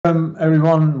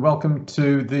Everyone, welcome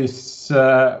to this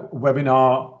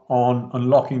webinar on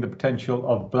unlocking the potential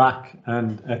of Black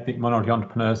and ethnic minority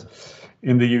entrepreneurs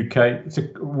in the UK. It's a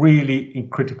really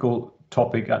critical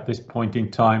topic at this point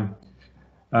in time.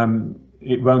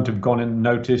 It won't have gone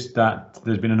unnoticed that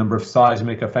there's been a number of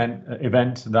seismic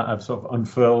events that have sort of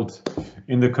unfurled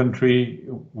in the country.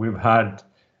 We've had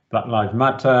Black Lives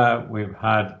Matter, we've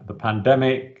had the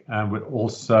pandemic, and we're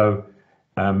also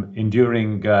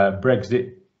enduring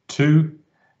Brexit too.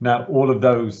 Now, all of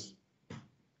those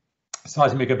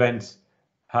seismic events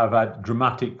have had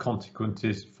dramatic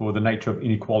consequences for the nature of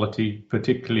inequality,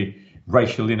 particularly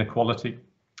racial inequality.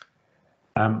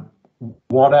 However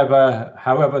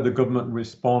the government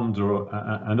responds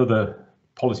and other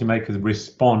policymakers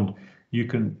respond, you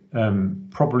can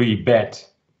probably bet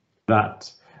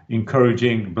that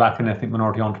encouraging Black and ethnic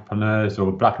minority entrepreneurs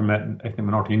or Black and ethnic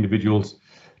minority individuals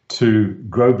to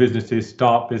grow businesses,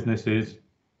 start businesses,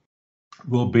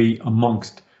 will be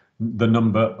amongst the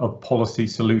number of policy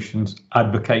solutions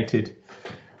advocated.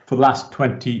 For the last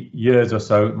 20 years or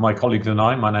so, my colleagues and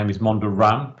I, my name is Monder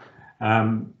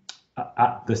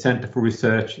at the Centre for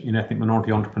Research in Ethnic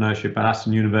Minority Entrepreneurship at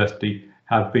Aston University,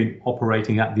 have been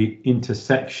operating at the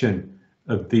intersection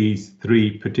of these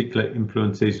three particular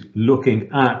influences,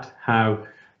 looking at how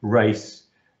race,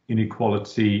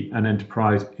 inequality and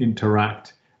enterprise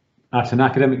interact at an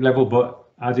academic level, but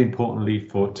as importantly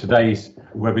for today's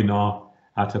webinar,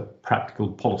 at a practical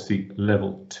policy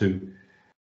level too.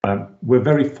 We're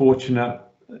very fortunate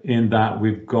in that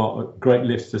we've got a great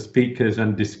list of speakers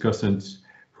and discussants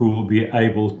who will be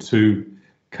able to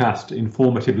cast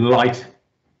informative light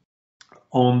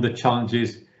on the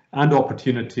challenges and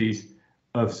opportunities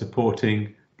of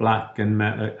supporting Black and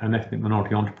ethnic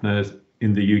minority entrepreneurs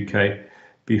in the UK.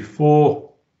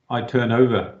 Before I turn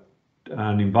over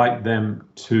and invite them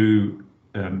to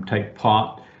take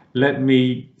part, let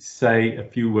me say a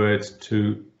few words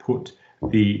to put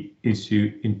the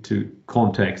issue into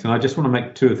context. And I just want to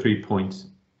make 2 or 3 points.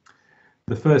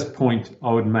 The first point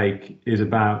I would make is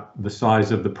about the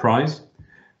size of the prize.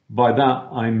 By that,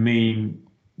 I mean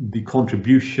the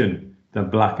contribution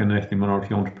that Black and ethnic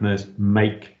minority entrepreneurs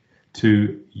make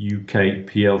to UK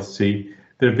PLC.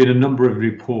 There have been a number of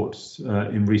reports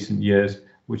in recent years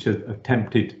which have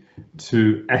attempted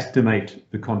to estimate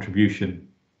the contribution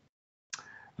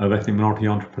of ethnic minority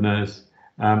entrepreneurs.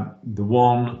 The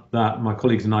one that my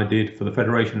colleagues and I did for the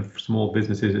Federation of Small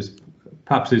Businesses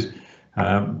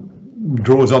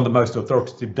draws on the most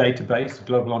authoritative database,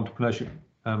 Global Entrepreneurship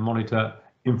Monitor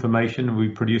information. We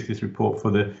produced this report for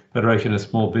the Federation of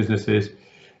Small Businesses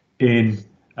in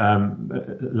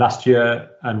last year,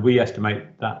 and we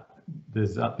estimate that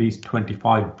there's at least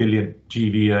 25 billion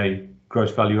GVA,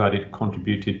 gross value added,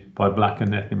 contributed by Black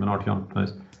and ethnic minority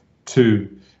entrepreneurs to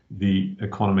the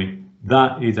economy.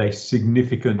 That is a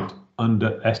significant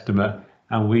underestimate,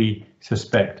 and we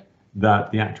suspect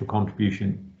that the actual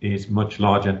contribution is much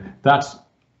larger. That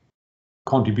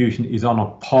contribution is on a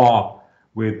par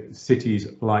with cities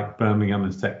like Birmingham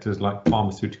and sectors like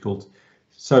pharmaceuticals,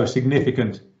 so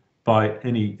significant by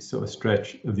any sort of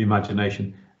stretch of the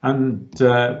imagination. And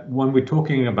when we're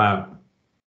talking about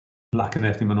Black and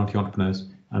ethnic minority entrepreneurs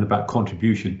and about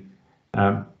contribution,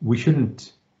 we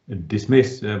shouldn't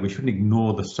dismiss, we shouldn't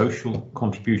ignore the social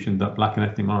contribution that Black and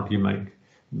ethnic minority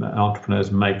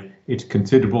entrepreneurs make. It's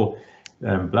considerable.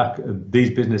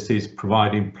 These businesses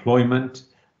provide employment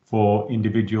for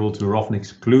individuals who are often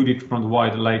excluded from the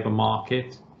wider labour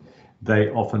market. They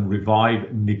often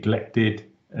revive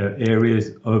neglected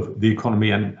areas of the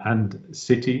economy and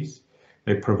cities.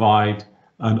 They provide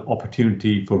an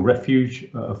opportunity for refuge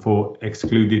for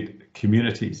excluded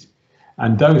communities.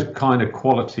 And those kind of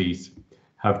qualities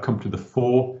have come to the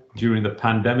fore during the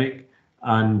pandemic,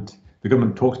 and the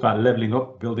government talks about levelling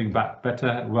up, building back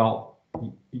better. Well,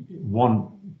 one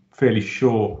fairly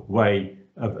sure way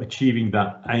of achieving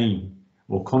that aim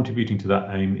or contributing to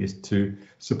that aim is to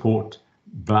support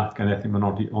Black and ethnic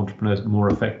minority entrepreneurs more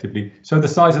effectively. So the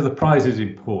size of the prize is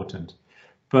important.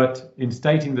 But in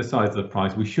stating the size of the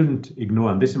prize, we shouldn't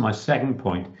ignore, and this is my second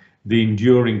point, the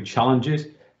enduring challenges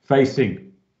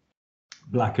facing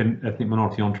Black and ethnic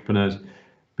minority entrepreneurs,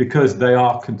 because they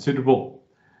are considerable.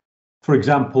 For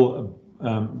example,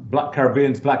 Black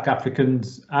Caribbeans, Black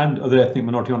Africans and other ethnic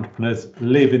minority entrepreneurs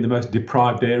live in the most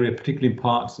deprived area, particularly in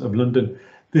parts of London.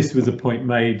 This was a point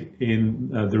made in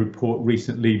the report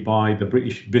recently by the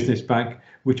British Business Bank,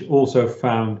 which also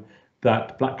found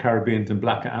that Black Caribbeans and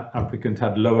Black Africans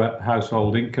had lower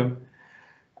household income.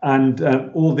 And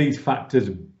all these factors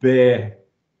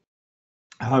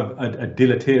have a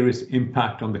deleterious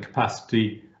impact on the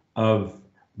capacity of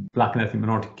Black and ethnic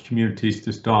minority communities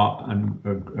to start and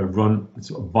run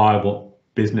sort of viable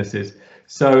businesses.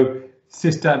 So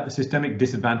systemic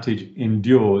disadvantage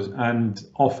endures, and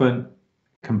often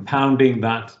compounding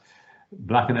that,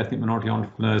 Black and ethnic minority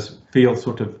entrepreneurs feel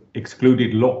sort of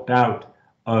excluded, locked out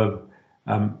of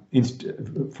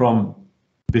from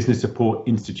business support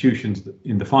institutions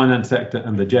in the finance sector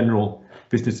and the general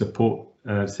business support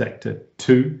sector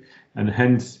too, and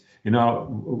hence in our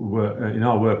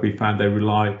work we found they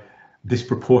rely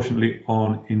disproportionately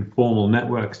on informal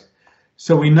networks.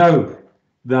 So we know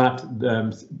that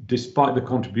despite the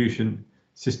contribution,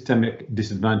 systemic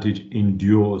disadvantage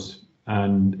endures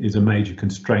and is a major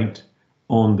constraint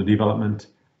on the development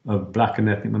of Black and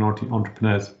ethnic minority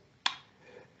entrepreneurs.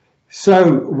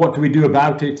 So what do we do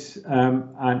about it?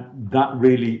 And that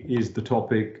really is the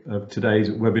topic of today's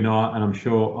webinar, and I'm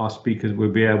sure our speakers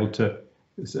will be able to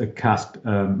cast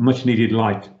much needed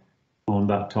light on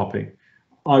that topic.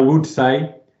 I would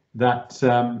say that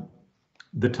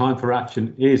the time for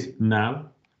action is now,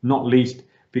 not least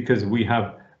because we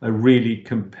have a really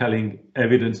compelling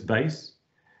evidence base.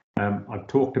 I've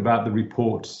talked about the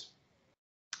reports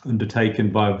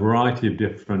undertaken by a variety of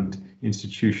different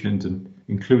institutions and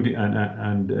including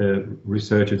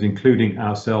researchers, including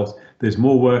ourselves. There's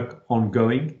more work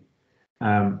ongoing,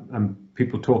 and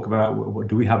people talk about, what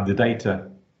do we have the data?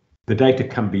 The data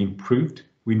can be improved.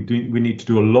 We need to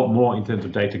do a lot more in terms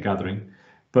of data gathering,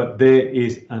 but there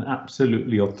is an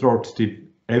absolutely authoritative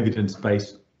evidence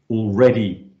base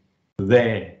already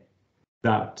there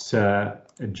that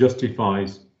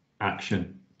justifies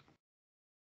action.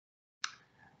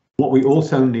 What we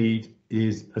also need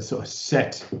is a sort of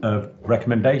set of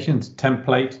recommendations,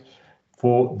 template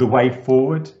for the way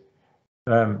forward.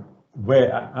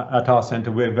 Where at our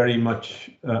centre we're very much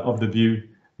of the view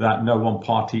that no one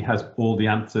party has all the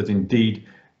answers. Indeed,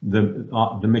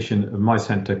 the mission of my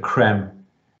centre, CREM,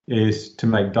 is to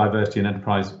make diversity and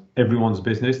enterprise everyone's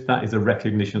business. That is a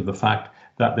recognition of the fact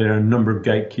that there are a number of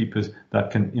gatekeepers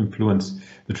that can influence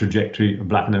the trajectory of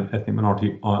Black and ethnic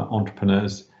minority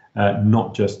entrepreneurs,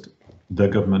 not just the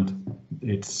government.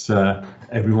 It's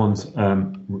everyone's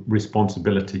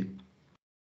responsibility.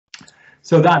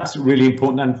 So that's really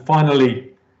important. And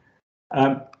finally,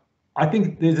 I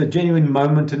think there's a genuine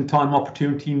moment in time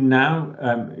opportunity now.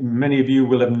 Many of you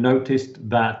will have noticed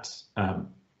that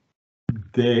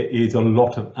there is a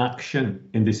lot of action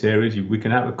in this area. We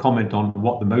can have a comment on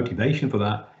what the motivation for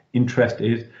that interest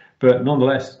is, but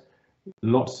nonetheless,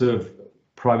 lots of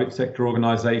private sector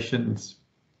organisations,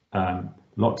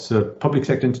 lots of public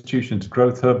sector institutions,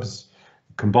 growth hubs,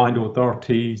 combined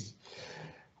authorities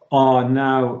are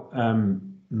now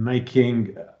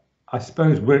making, I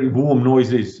suppose, very warm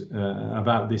noises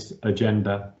about this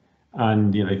agenda.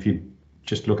 And if you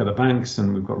just look at the banks,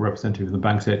 and we've got representatives of the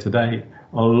banks here today,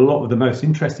 a lot of the most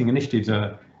interesting initiatives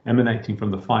are emanating from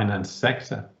the finance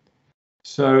sector.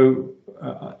 So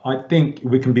I think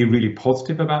we can be really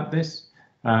positive about this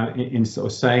in sort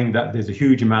of saying that there's a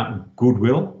huge amount of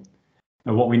goodwill.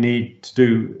 And what we need to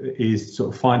do is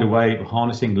sort of find a way of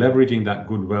harnessing, leveraging that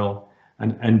goodwill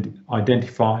and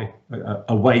identify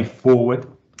a way forward.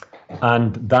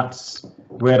 And that's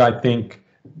where I think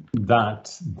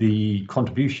that the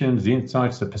contributions, the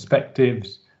insights, the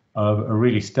perspectives of a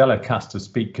really stellar cast of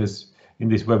speakers in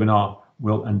this webinar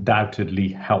will undoubtedly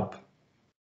help.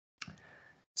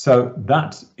 So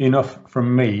that's enough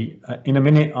from me. In a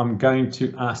minute, I'm going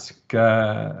to ask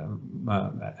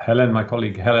Helen, my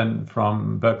colleague Helen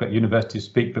from Berkeley University, to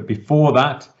speak. But before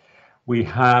that, we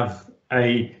have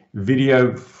a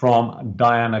video from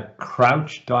Diana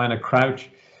Crouch. Diana Crouch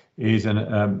is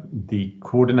the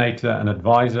coordinator and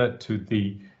advisor to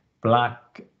the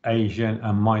Black, Asian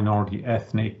and minority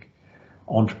ethnic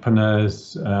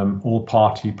entrepreneurs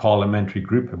all-party parliamentary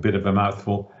group, a bit of a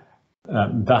mouthful.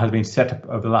 That has been set up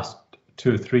over the last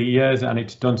 2 or 3 years, and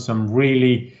it's done some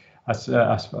really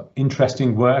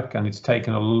interesting work, and it's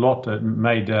taken a lot,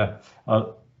 done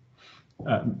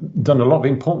a lot of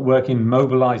important work in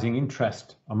mobilising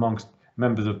interest amongst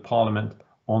members of Parliament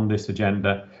on this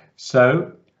agenda.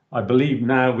 So I believe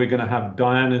now we're going to have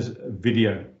Diana's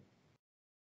video.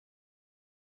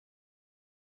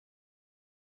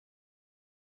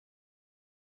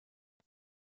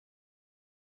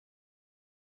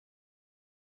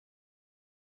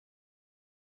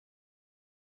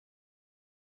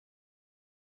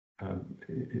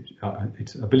 I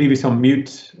believe it's on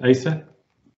mute, Asa.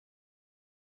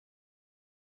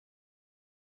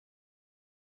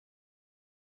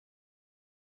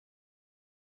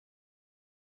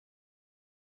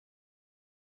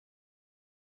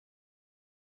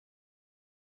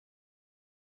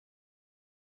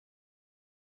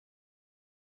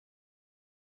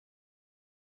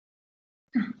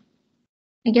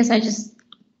 I guess I just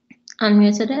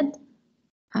unmuted it.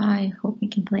 I hope we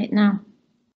can play it now.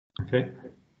 Okay.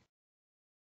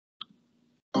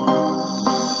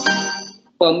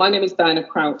 Well, my name is Diana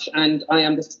Crouch, and I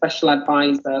am the Special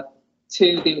Advisor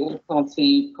to the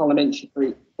All-Party Parliamentary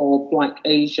Group for Black,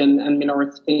 Asian and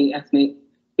Minority Ethnic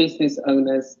Business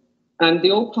Owners. And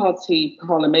the All-Party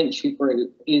Parliamentary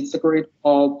Group is a group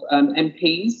of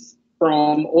MPs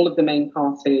from all of the main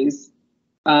parties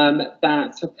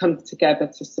that have come together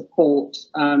to support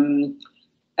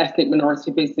ethnic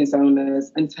minority business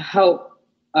owners and to help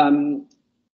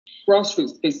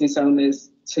grassroots business owners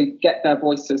to get their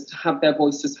voices, to have their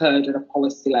voices heard at a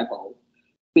policy level.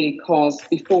 Because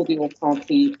before the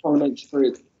All-Party Parliamentary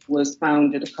Group was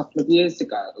founded a couple of years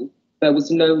ago, there was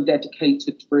no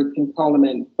dedicated group in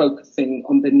Parliament focusing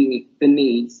on the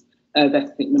needs of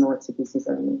ethnic minority business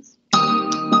owners.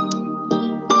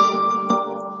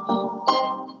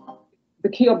 The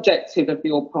key objective of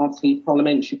the All-Party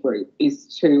Parliamentary Group is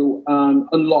to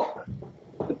unlock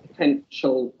the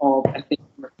potential of ethnic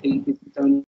minority business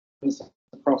owners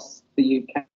across the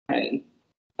UK.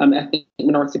 Ethnic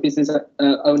minority business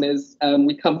owners,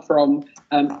 we come from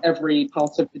every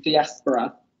part of the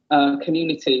diaspora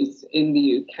communities in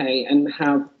the UK and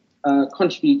have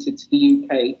contributed to the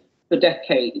UK for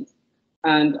decades.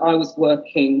 And I was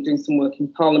doing some work in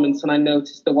Parliament, and I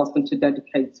noticed there wasn't a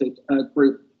dedicated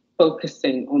group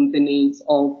focusing on the needs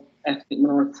of ethnic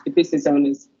minority business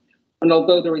owners. And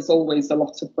although there is always a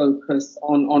lot of focus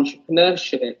on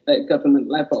entrepreneurship at government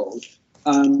level,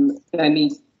 there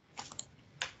needs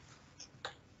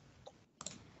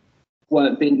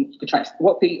weren't being addressed.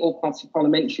 What the All-Party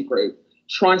Parliamentary Group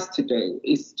tries to do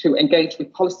is to engage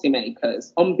with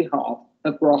policymakers on behalf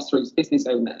of grassroots business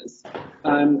owners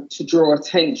to draw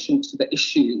attention to the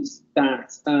issues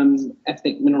that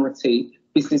ethnic minority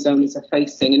business owners are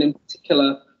facing. And in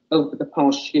particular, over the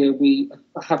past year, we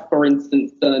have, for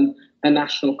instance, done a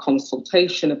national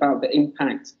consultation about the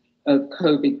impact of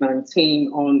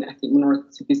COVID-19 on ethnic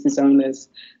minority business owners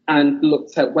and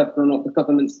looked at whether or not the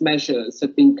government's measures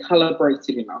have been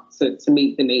calibrated enough to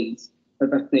meet the needs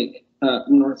of ethnic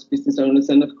minority business owners.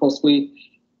 And of course,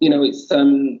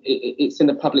 it's in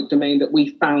the public domain that we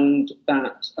found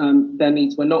that their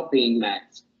needs were not being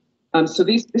met. So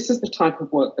this is the type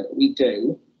of work that we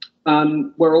do.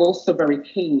 We're also very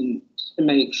keen to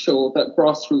make sure that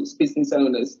grassroots business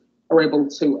owners are able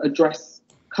to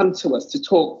come to us to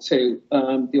talk to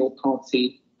the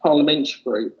All-Party Parliamentary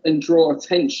Group and draw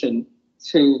attention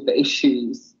to the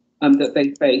issues that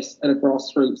they face at a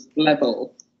grassroots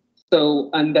level. So,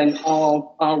 and then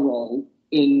our role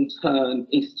in turn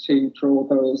is to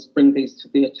bring these to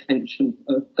the attention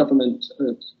of government,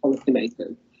 of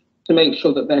policymakers, to make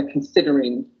sure that they're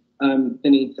considering the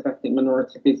needs of ethnic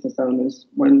minority business owners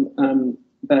when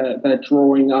they're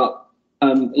drawing up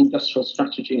industrial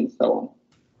strategy and so on.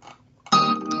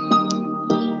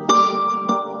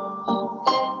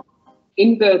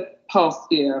 In the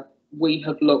past year, we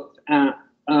have looked at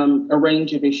a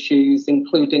range of issues,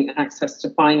 including access to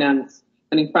finance.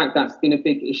 And in fact, that's been a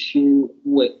big issue,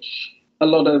 which a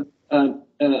lot of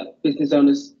business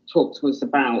owners talk to us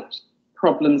about,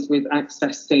 problems with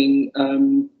accessing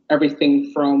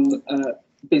everything from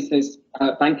business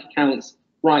bank accounts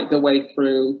right the way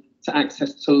through to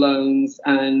access to loans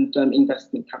and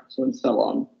investment capital and so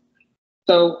on.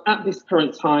 So at this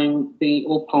current time, the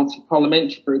All-Party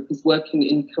Parliamentary Group is working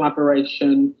in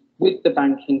collaboration with the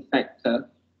banking sector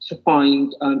to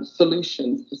find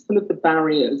solutions to some of the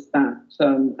barriers that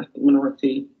ethnic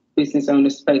minority business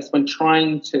owners face when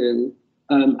trying to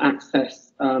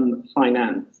access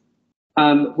finance.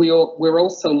 We're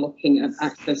also looking at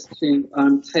access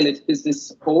to tailored business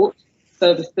support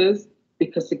services,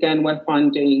 because again, we're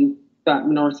finding that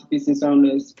minority business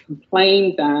owners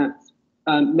complain that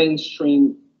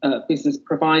mainstream business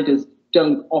providers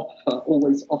don't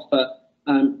always offer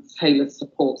tailored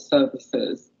support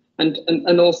services,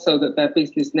 and also that their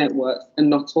business networks are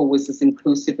not always as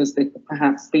inclusive as they could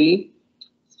perhaps be.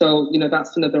 So,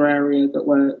 that's another area that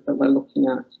we're looking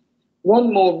at.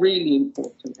 One more really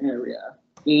important area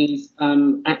is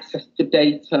access to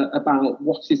data about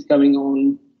what is going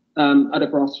on at a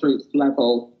grassroots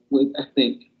level with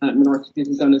ethnic minority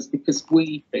business owners, because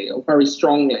we feel very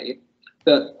strongly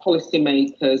that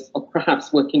policymakers are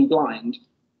perhaps working blind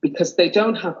because they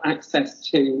don't have access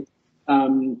to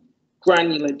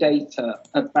granular data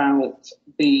about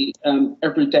the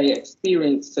everyday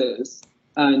experiences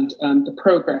and the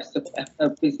progress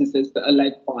of businesses that are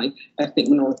led by ethnic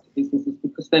minority businesses,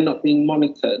 because they're not being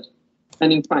monitored.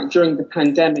 And in fact, during the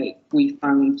pandemic, we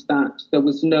found that there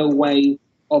was no way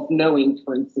of knowing,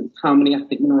 for instance, how many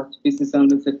ethnic minority business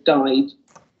owners have died,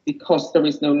 because there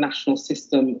is no national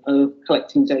system of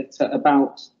collecting data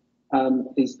about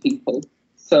these people.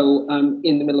 So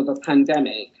in the middle of a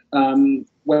pandemic,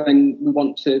 when we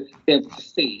want to be able to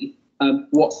see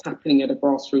what's happening at a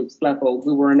grassroots level,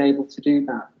 we were unable to do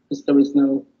that because there is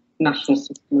no national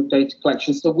system of data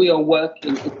collection. So we are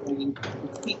working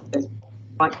with data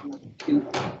right now to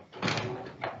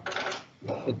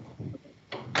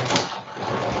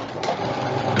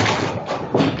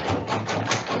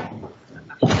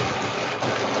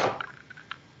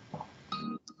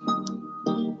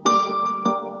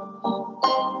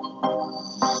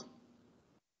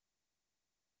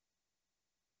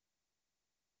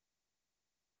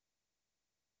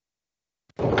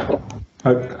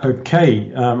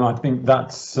Okay, I think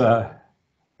that's a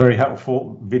very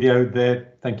helpful video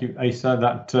there. Thank you, Asa.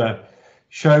 That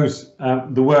shows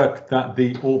the work that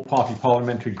the all-party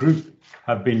parliamentary group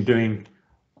have been doing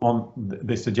on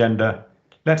this agenda.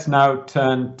 Let's now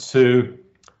turn to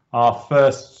our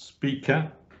first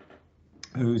speaker,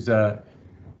 who's Dr.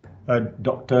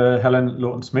 Helen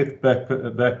Lawton Smith,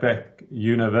 Birkbeck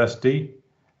University.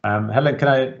 Helen, can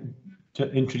I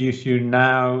introduce you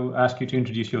now, ask you to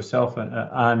introduce yourself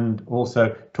and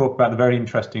also talk about the very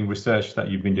interesting research that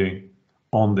you've been doing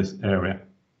on this area.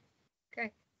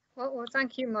 Okay, well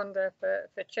thank you, Monder,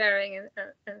 for chairing,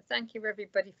 and thank you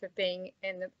everybody for being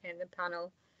in the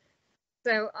panel.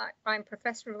 So I'm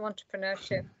Professor of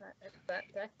Entrepreneurship at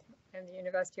Birkbeck in the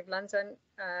University of London.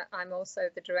 I'm also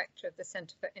the Director of the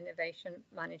Centre for Innovation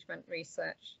Management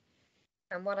Research.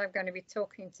 And what I'm going to be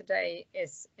talking today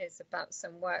is about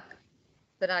some work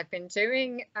that I've been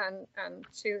doing, and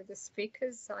two of the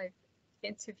speakers I've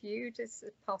interviewed as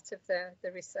part of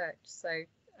the research. So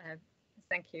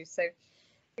thank you. So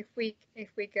if we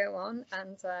go on,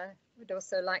 and would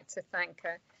also like to thank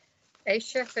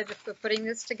Aisha for putting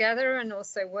this together and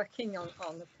also working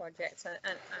on the project,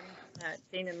 and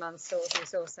Dina Mansour,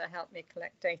 who's also helped me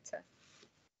collect data.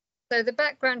 So the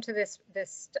background to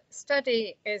this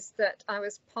study is that I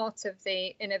was part of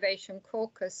the Innovation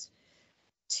Caucus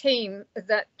team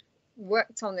that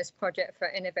worked on this project for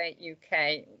Innovate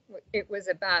UK. It was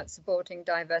about supporting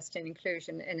diversity and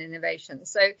inclusion in innovation.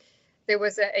 So there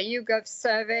was a YouGov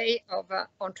survey of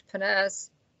entrepreneurs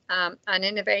and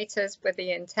innovators with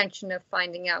the intention of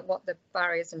finding out what the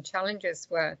barriers and challenges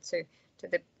were to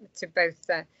both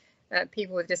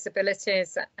people with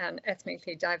disabilities and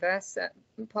ethnically diverse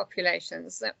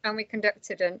populations. And we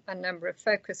conducted a number of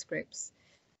focus groups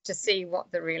to see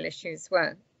what the real issues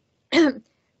were.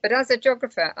 But as a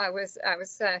geographer, I was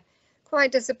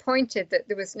quite disappointed that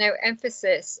there was no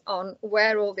emphasis on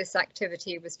where all this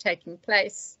activity was taking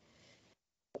place,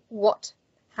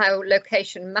 how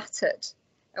location mattered,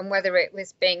 and whether it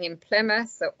was being in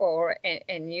Plymouth or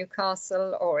in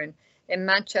Newcastle or in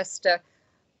Manchester,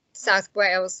 South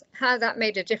Wales, how that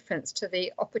made a difference to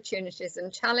the opportunities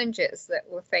and challenges that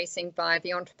were facing by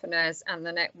the entrepreneurs and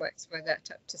the networks were there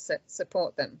to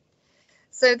support them.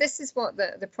 So this is what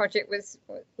the project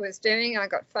was doing. I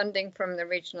got funding from the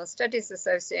Regional Studies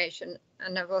Association,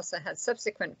 and I've also had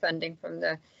subsequent funding from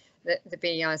the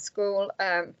BEI school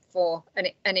for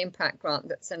an impact grant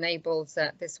that's enabled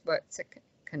this work to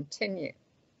continue.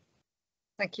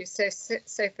 Thank you. So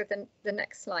for the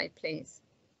next slide, please.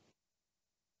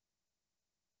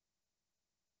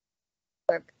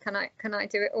 So can I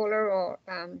do it, Ola, or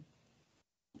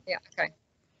yeah, okay.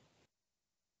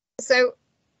 So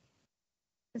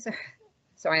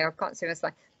sorry, I can't see my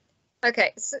slide.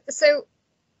 Okay, so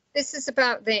this is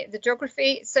about the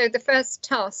geography. So the first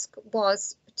task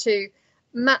was to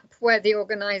map where the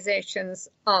organisations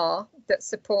are that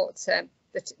support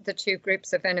the two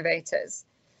groups of innovators.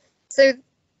 So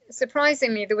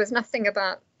surprisingly, there was nothing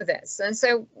about this, and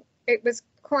so it was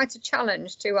quite a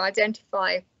challenge to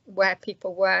identify where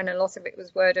people were, and a lot of it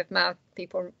was word of mouth,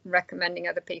 people recommending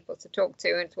other people to talk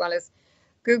to, as well as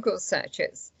Google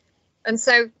searches. And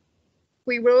so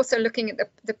we were also looking at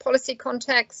the policy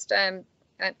context, and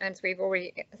we've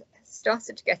already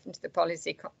started to get into the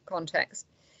policy context.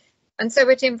 And so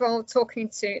it involved talking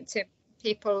to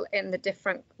people in the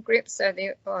different groups, so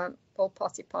the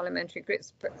all-party parliamentary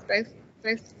groups, both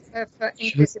for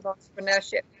inclusive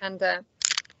entrepreneurship and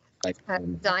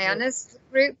Diana's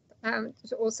group,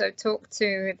 to also talk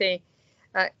to the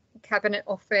Cabinet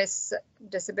Office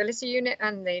Disability Unit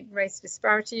and the Race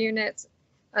Disparity Unit,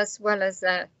 as well as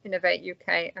Innovate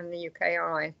UK and the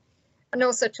UKRI, and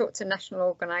also talk to national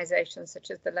organisations such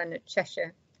as the Leonard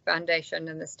Cheshire Foundation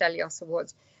and the Stelios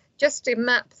Awards, just to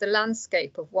map the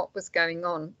landscape of what was going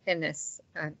on in this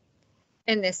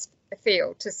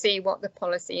field, to see what the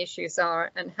policy issues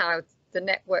are and how the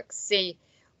networks see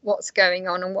what's going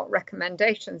on and what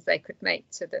recommendations they could make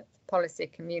to the policy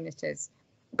communities,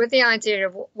 with the idea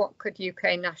of what could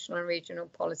UK national and regional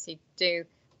policy do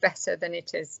better than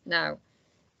it is now.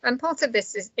 And part of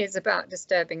this is about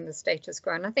disturbing the status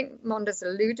quo. And I think Monder's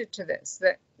alluded to this,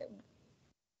 that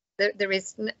there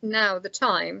is now the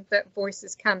time that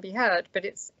voices can be heard, but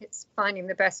it's finding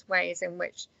the best ways in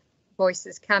which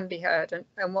voices can be heard,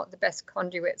 and what the best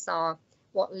conduits are,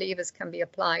 what levers can be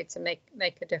applied to make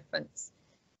a difference.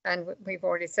 And we've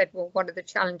already said, well, what are the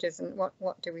challenges and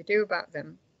what do we do about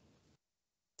them?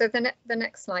 So the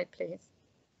next slide, please.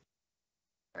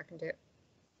 I can do it.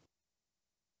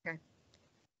 Okay.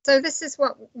 So this is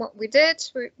what we did.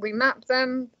 We mapped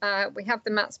them. We have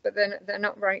the maps, but they're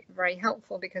not very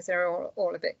helpful because they're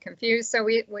all a bit confused. So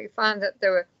we found that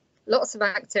there were lots of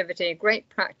activity, great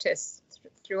practice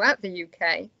throughout the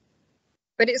UK,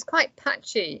 but it's quite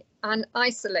patchy and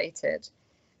isolated.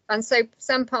 And so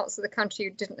some parts of the country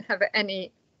didn't have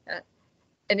any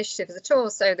initiatives at all.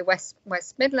 So the West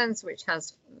Midlands, which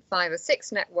has 5 or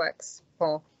 6 networks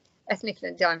for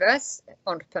ethnically diverse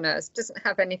entrepreneurs, doesn't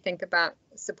have anything about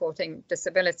supporting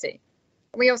disability.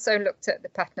 We also looked at the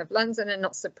pattern of London, and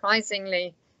not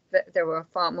surprisingly, that there were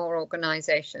far more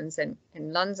organisations in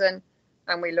London,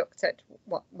 and we looked at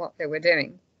what they were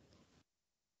doing.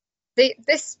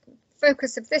 This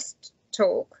focus of this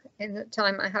talk, in the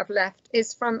time I have left,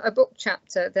 is from a book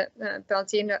chapter that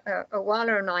Beldina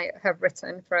Owala and I have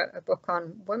written for a book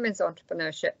on women's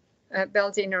entrepreneurship.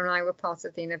 Beldina and I were part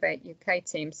of the Innovate UK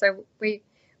team, so we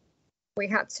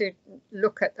had to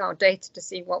look at our data to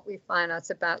see what we find out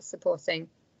about supporting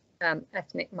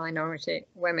ethnic minority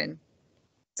women.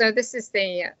 So this is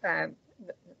the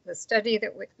study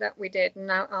that we did, and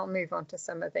now I'll move on to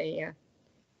some of the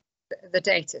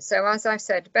data. So as I've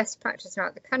said, best practice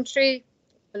throughout the country,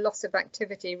 a lot of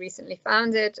activity recently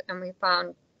founded, and we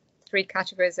found 3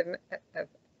 categories of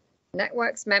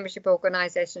networks: membership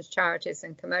organisations, charities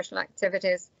and commercial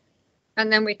activities. And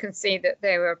then we can see that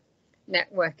there were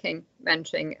networking,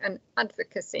 mentoring and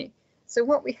advocacy. So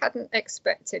what we hadn't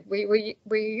expected, we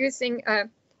were using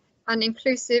an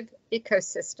inclusive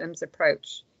ecosystems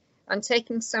approach and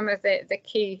taking some of the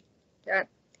key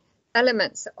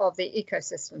elements of the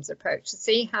ecosystems approach to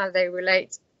see how they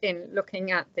relate in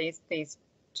looking at these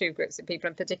 2 groups of people,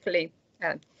 and particularly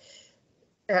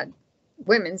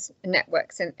women's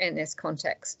networks in this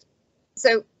context.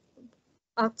 So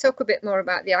I'll talk a bit more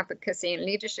about the advocacy and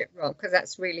leadership role, because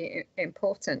that's really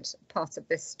important part of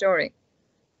this story.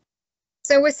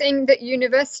 So we're seeing that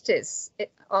universities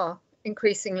are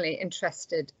increasingly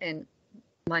interested in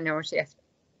minority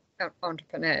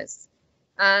entrepreneurs,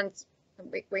 and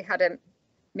we had a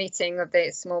meeting of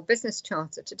the Small Business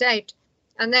Charter today,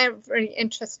 and they're really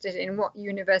interested in what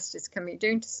universities can be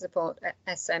doing to support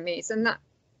SMEs, and that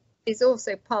is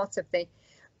also part of the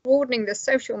broadening the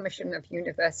social mission of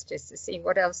universities to see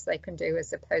what else they can do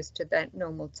as opposed to their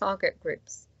normal target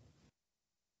groups.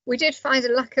 We did find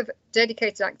a lack of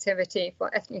dedicated activity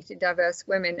for ethnically diverse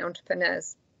women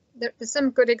entrepreneurs. There's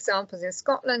some good examples in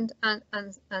Scotland and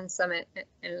some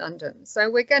in London. So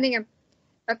we're getting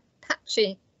a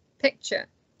patchy picture.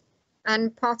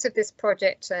 And part of this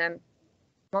project,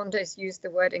 Monder's used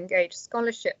the word engaged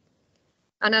scholarship.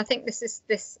 And I think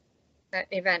this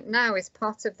event now is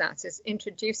part of that, is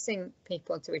introducing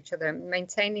people to each other,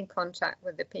 maintaining contact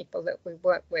with the people that we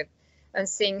work with, and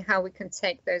seeing how we can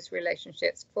take those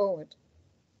relationships forward.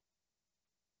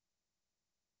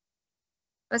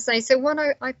 I say, so what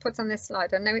I put on this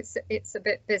slide, I know it's a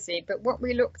bit busy, but what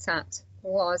we looked at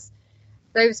was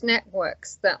those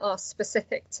networks that are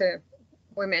specific to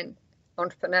women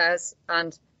entrepreneurs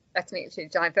and ethnically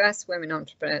diverse women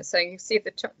entrepreneurs. So you see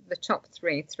the top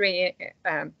 3,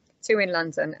 2 in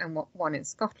London and 1 in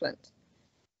Scotland.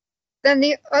 Then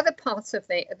the other part of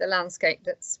the landscape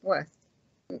that's worth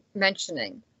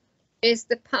mentioning is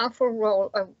the powerful role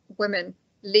of women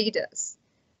leaders.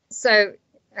 So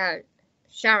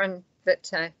Sharon,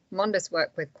 that Monder's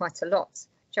worked with quite a lot,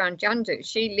 Sharon Jandu,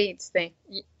 she leads the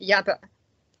Jabo,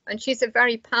 and she's a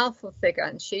very powerful figure,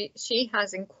 and she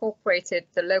has incorporated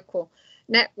the local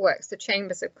networks, the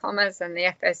Chambers of Commerce and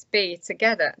the FSB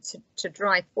together to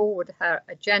drive forward her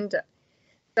agenda.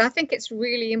 So I think it's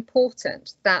really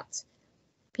important that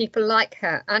people like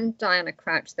her and Diana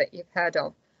Crouch, that you've heard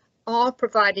of, are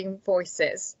providing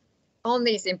voices on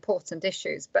these important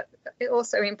issues, but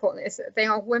also important is that they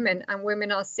are women, and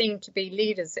women are seen to be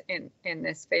leaders in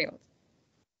this field.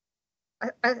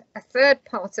 A third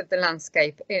part of the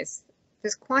landscape is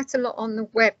there's quite a lot on the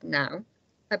web now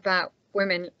about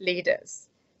women leaders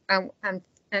and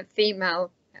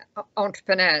female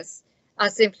entrepreneurs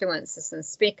as influencers and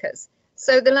speakers.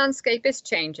 So the landscape is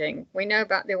changing. We know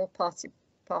about the all-party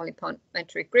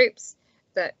parliamentary groups,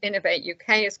 that Innovate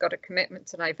UK has got a commitment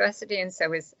to diversity, and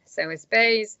so is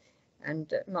BEIS,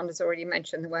 and Monder's already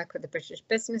mentioned the work with the British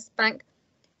Business Bank.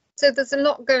 So there's a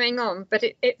lot going on, but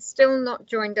it's still not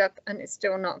joined up, and it's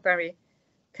still not very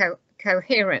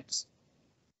coherent.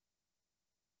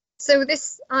 So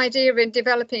this idea of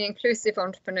developing inclusive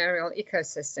entrepreneurial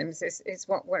ecosystems is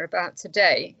what we're about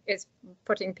today, is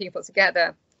putting people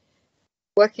together,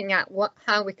 working out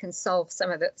how we can solve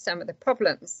some of the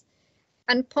problems.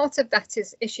 And part of that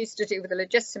is issues to do with the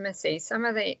legitimacy. Some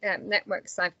of the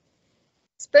networks I've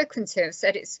spoken to have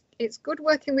said it's good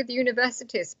working with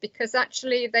universities, because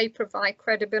actually they provide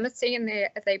credibility, and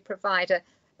they provide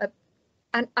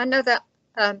another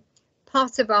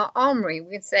part of our armory.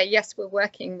 We can say, yes, we're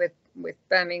working with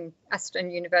Birmingham,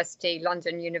 Aston University,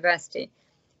 London University,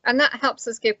 and that helps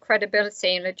us give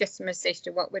credibility and legitimacy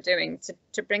to what we're doing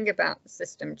to bring about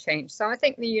system change. So I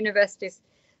think the universities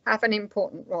have an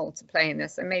important role to play in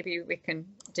this, and maybe we can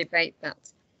debate that.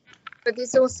 But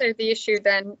there's also the issue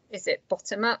then, is it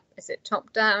bottom up? Is it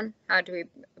top down? How do we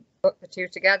put the two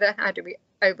together? How do we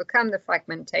overcome the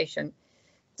fragmentation?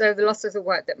 So the loss of the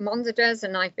work that Monder does,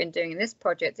 and I've been doing in this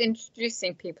project,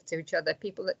 introducing people to each other,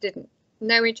 people that didn't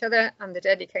know each other, and the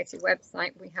dedicated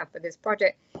website we have for this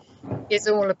project is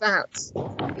all about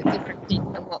the different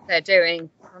people and what they're doing,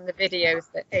 and the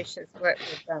videos that Aisha's worked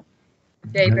with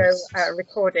Jabo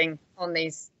recording on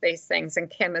these things, and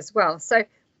Kim as well. So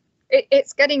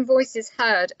it's getting voices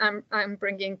heard and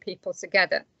bringing people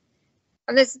together.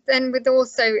 And this then with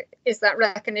also is that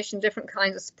recognition, different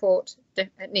kinds of support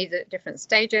needed at different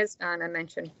stages. And I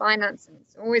mentioned finance, and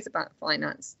it's always about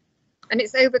finance. And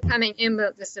it's overcoming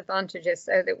inbuilt disadvantages,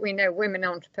 so that we know women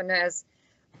entrepreneurs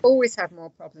always have more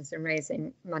problems in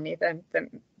raising money than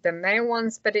male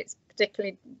ones, but it's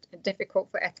particularly difficult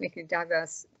for ethnically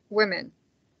diverse women.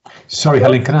 Sorry,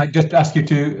 Helen, can I just ask you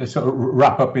to sort of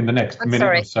wrap up in the next minute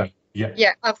or so?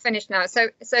 Yeah, I'll finish now. So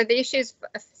the issues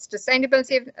of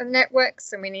sustainability of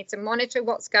networks, and we need to monitor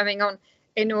what's going on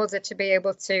in order to be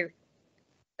able to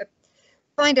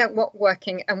find out what's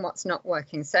working and what's not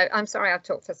working. So I'm sorry I've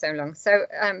talked for so long. So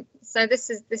this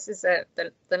is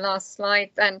the last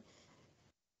slide. Then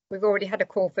we've already had a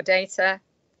call for data.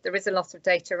 There is a lot of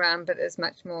data around, but there's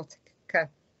much more to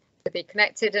be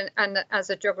connected. And as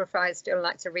a geographer, I still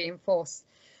like to reinforce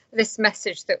this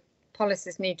message that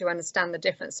policies need to understand the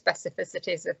different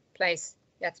specificities of place,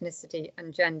 ethnicity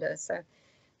and gender.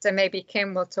 So maybe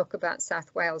Kim will talk about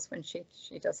South Wales when she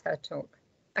does her talk.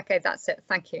 Okay, that's it.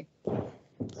 Thank you.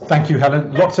 Thank you,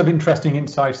 Helen. Lots of interesting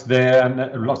insights there,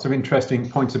 and lots of interesting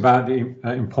points about the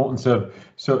importance of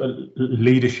sort of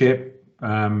leadership.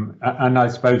 And I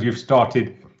suppose you've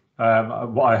started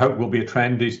what I hope will be a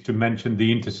trend, is to mention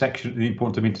the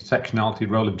importance of intersectionality,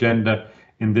 role of gender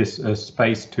in this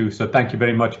space too. So thank you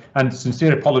very much, and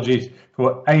sincere apologies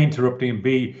for A, interrupting, and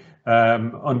B,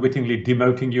 unwittingly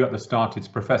demoting you at the start. It's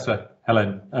Professor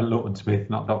Helen Lawton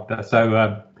Smith, not Doctor.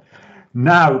 So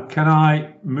now can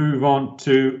I move on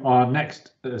to our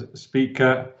next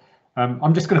speaker?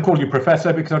 I'm just going to call you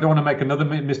Professor because I don't want to make another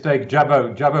mistake.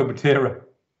 Jabo Butera.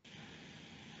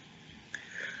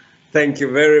 Thank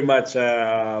you very much,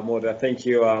 Monder. Thank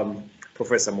you,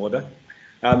 Professor Monder.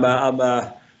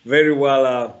 I'm very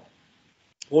well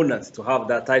honored to have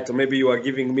that title. Maybe you are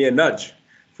giving me a nudge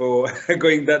for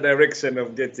going that direction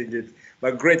of getting it,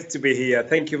 but great to be here.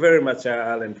 Thank you very much,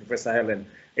 Helen, Professor Helen.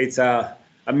 It's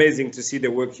amazing to see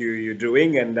the work you're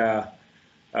doing, and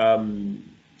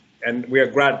we are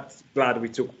glad we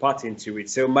took part into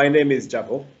it. So my name is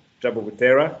Jabo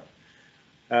Butera.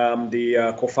 I'm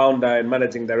the co-founder and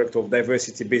managing director of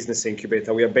Diversity Business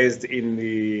Incubator. We are based in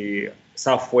the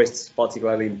Southwest,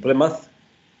 particularly in Plymouth.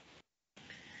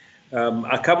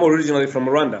 I come originally from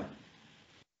Rwanda,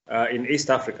 in East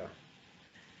Africa.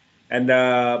 And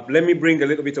let me bring a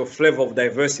little bit of flavor of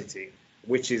diversity,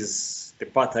 which is the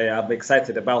part I am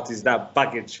excited about, is that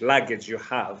luggage you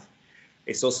have.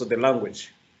 It's also the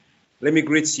language. Let me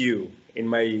greet you in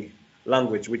my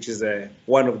language, which is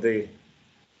one of the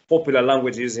popular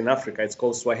languages in Africa. It's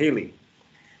called Swahili.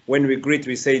 When we greet,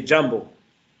 we say Jambo,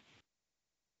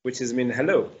 which is mean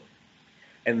hello.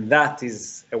 And that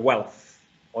is a wealth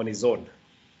on its own.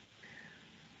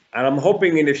 And I'm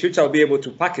hoping in the future I'll be able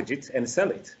to package it and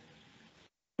sell it.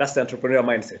 That's the entrepreneurial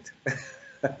mindset.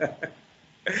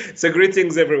 So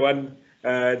greetings, everyone.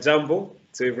 Jambo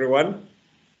to everyone.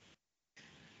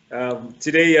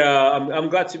 Today, I'm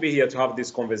glad to be here to have this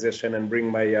conversation and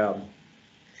bring my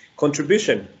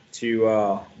contribution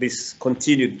to this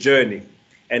continued journey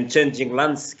and changing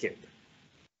landscape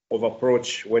of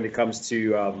approach when it comes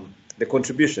to the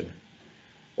contribution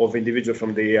of individuals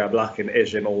from the Black and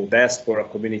Asian or diaspora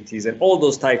communities, and all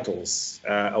those titles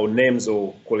or names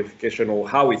or qualification or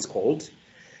how it's called,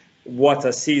 what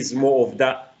I see is more of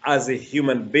that as a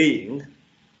human being.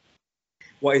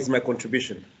 What is my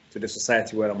contribution to the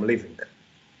society where I'm living?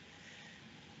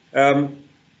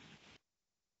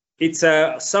 It's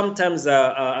sometimes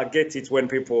I get it when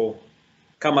people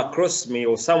come across me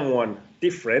or someone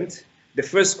different. The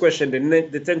first question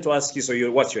they tend to ask you,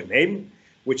 so what's your name?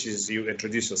 Which is you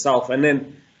introduce yourself, and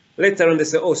then later on they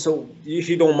say, oh, so if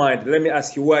you don't mind, let me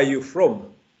ask you, where are you from?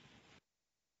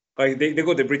 They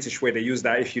go the British way, they use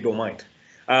that, if you don't mind.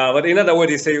 But in other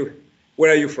words, they say,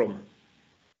 where are you from?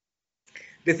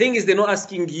 The thing is, they're not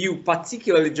asking you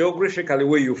particularly geographically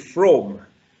where you're from.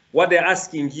 What they're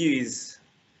asking you is,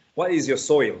 what is your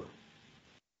soil?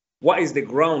 What is the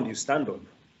ground you stand on?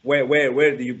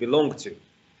 Where do you belong to?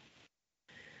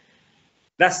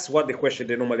 That's what the question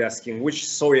they're normally asking, which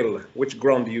soil, which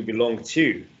ground do you belong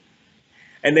to?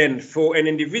 And then for an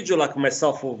individual like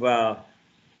myself of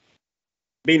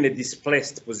being a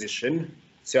displaced position,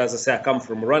 so as I say, I come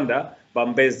from Rwanda, but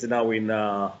I'm based now in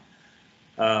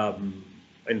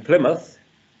Plymouth.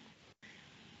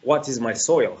 What is my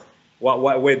soil?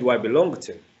 Where do I belong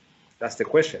to? That's the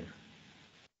question.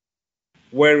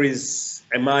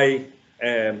 Am I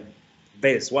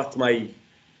based? What my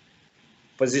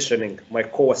positioning, my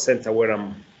core center where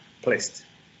I'm placed?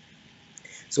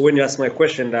 So when you ask my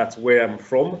question that where I'm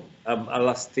from, I'm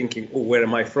last thinking, oh, where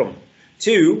am I from?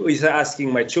 Two, is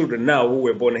asking my children now who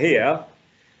were born here,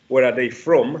 where are they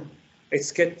from?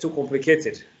 It's get too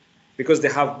complicated because they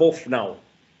have both now.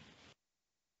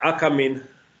 I come in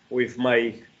with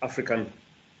my African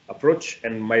approach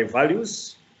and my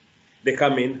values. They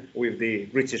come in with the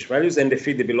British values and they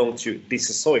feel they belong to this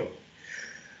soil.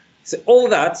 So all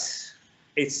that,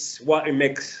 it's what it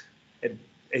makes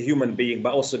a human being,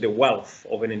 but also the wealth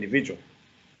of an individual.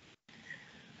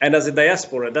 And as a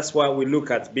diaspora, that's why we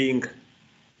look at being,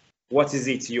 what is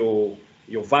it, your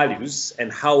values,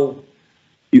 and how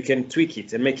you can tweak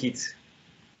it and make it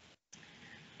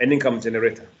an income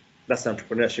generator. That's the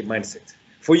entrepreneurship mindset.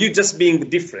 For you, just being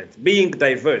different, being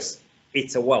diverse,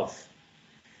 it's a wealth.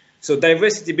 So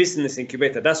diversity business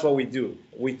incubator, that's what we do.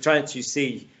 We try to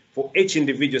say, for each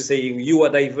individual saying, you are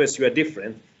diverse, you are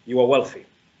different, you are wealthy.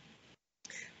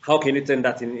 How can you turn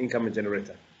that in income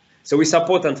generator? So we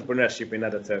support entrepreneurship in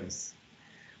other terms.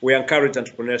 We encourage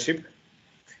entrepreneurship.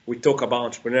 We talk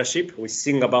about entrepreneurship. We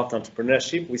sing about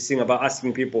entrepreneurship. We sing about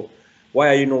asking people, why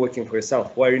are you not working for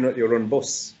yourself? Why are you not your own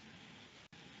boss?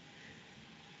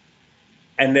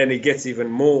 And then it gets even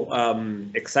more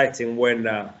exciting when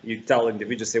you tell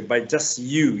individuals, say, by just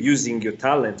you using your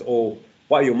talent or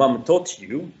what your mom taught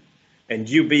you, and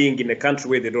you being in a country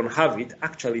where they don't have it,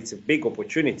 actually it's a big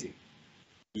opportunity.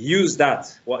 Use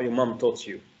that, what your mom taught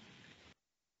you,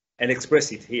 and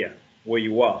express it here, where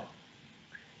you are.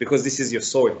 Because this is your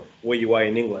soil, where you are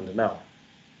in England now.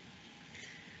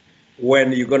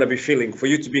 When you're going to be feeling, for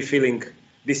you to be feeling,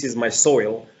 this is my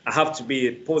soil, I have to be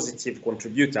a positive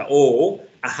contributor, or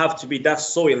I have to be, that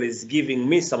soil is giving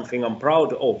me something I'm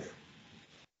proud of.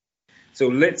 So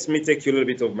let me take you a little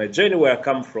bit of my journey, where I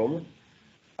come from.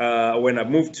 When I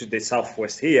moved to the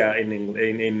Southwest here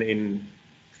in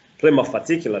Plymouth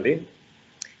particularly,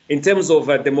 in terms of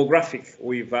demographic,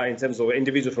 in terms of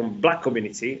individuals from Black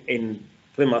community in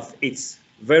Plymouth, it's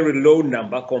very low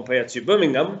number compared to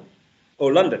Birmingham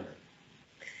or London.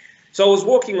 So I was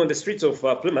walking on the streets of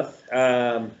Plymouth,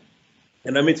 and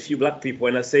I met a few Black people,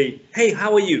 and I say, hey,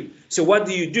 how are you? So what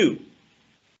do you do?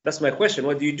 That's my question,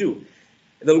 what do you do?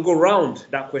 And they'll go around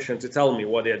that question to tell me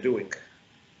what they're doing.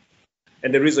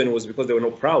 And the reason was because they were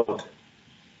not proud.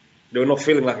 They were not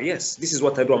feeling like, yes, this is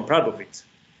what I do, I'm proud of it.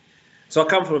 So I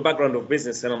come from a background of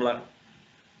business, and I'm like,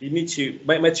 you need to,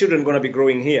 my children are going to be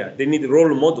growing here. They need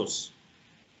role models.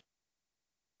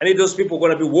 I need those people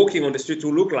going to be walking on the street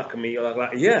who look like me,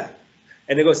 like yeah.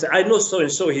 And they go say, I know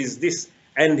so-and-so, he's this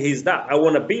and he's that. I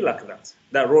want to be like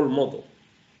that role model.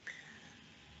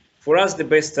 For us, the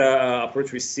best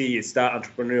approach we see is that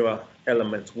entrepreneurial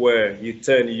element where you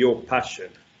turn your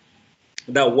passion,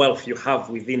 that wealth you have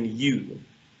within you,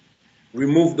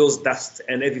 remove those dust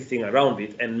and everything around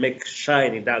it and make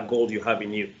shiny that gold you have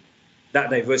in you, that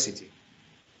diversity.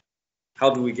 How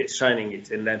do we get shining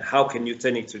it? And then how can you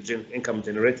turn it to income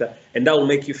generator? And that will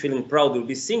make you feeling proud. You'll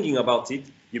be singing about it.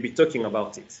 You'll be talking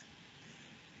about it.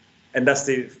 And that's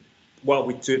what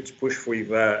we push with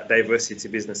Diversity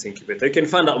Business Incubator. You can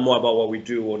find out more about what we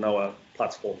do on our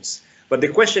platforms. But the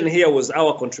question here was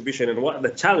our contribution and what are the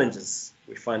challenges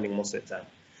we're finding most of the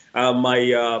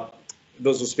time.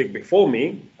 Those who speak before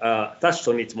me touched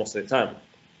on it most of the time.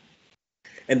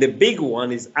 And the big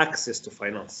one is access to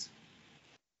finance,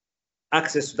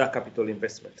 access to that capital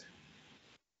investment.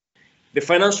 The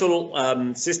financial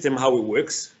system, how it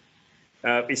works,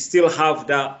 it still have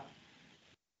that.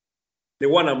 The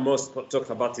one I'm most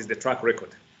talking about is the track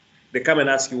record. They come and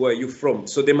ask you, where are you from?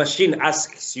 So the machine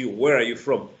asks you, where are you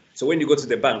from? So when you go to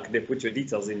the bank, they put your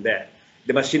details in there.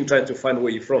 The machine tries to find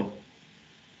where you're from.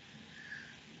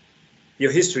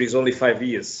 Your history is only 5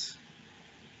 years.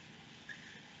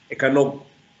 It cannot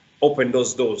open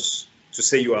those doors to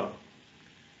say you are.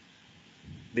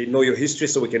 They know your history,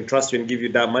 so we can trust you and give you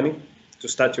that money to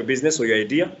start your business or your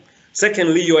idea.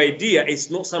 Secondly, your idea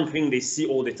is not something they see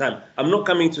all the time. I'm not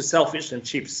coming to sell fish and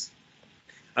chips.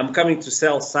 I'm coming to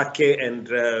sell sake and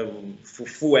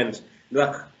fufu and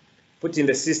like put in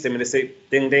the system and they say,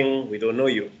 ding, ding, we don't know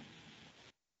you.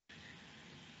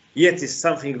 Yet it's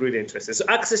something really interesting. So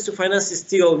access to finance is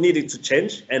still needed to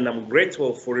change, and I'm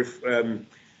grateful for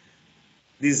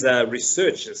these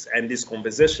researchers and this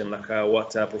conversation, like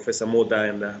what Professor Monder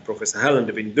and Professor Helen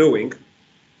have been doing,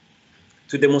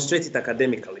 to demonstrate it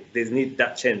academically. They need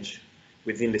that change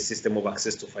within the system of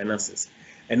access to finances.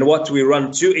 And what we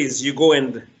run to is you go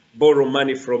and borrow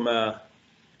money from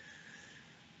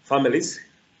families,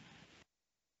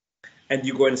 and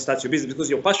you go and start your business because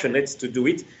you're passionate to do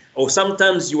it, or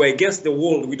sometimes you are against the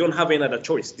world. We don't have any other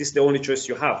choice. This is the only choice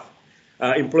you have.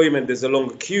 Employment, there's a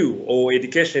long queue, or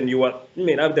education, you are,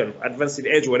 I've done advanced in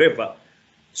age, whatever,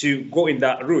 to go in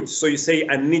that route. So you say,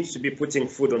 I need to be putting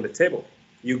food on the table.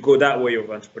 You go that way of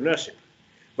entrepreneurship.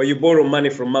 But you borrow money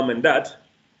from mom and dad,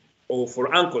 or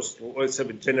for uncles, or it's a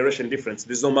generation difference.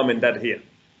 There's no mom and dad here.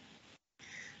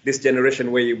 This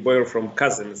generation where you borrow from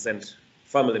cousins and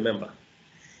family member.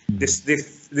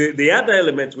 The other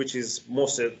element, which is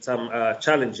most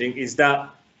challenging, is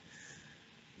that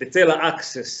the tailor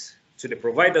access to the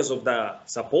providers of the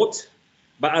support,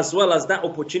 but as well as that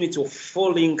opportunity of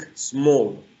falling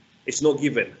small. It's not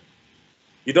given.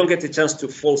 You don't get a chance to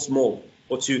fall small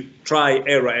or to try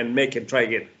error and make and try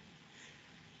again.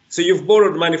 So you've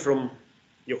borrowed money from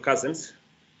your cousins.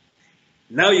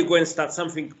 Now you go and start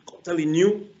something totally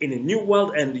new in a new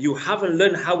world, and you haven't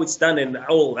learned how it's done and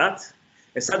all that.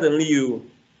 And suddenly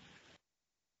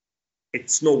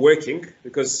it's not working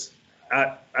because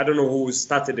I don't know who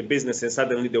started the business and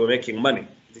suddenly they were making money.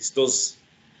 This goes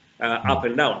up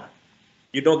and down.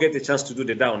 You don't get the chance to do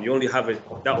the down. You only have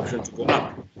that option to go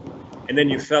up. And then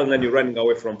you fell and then you're running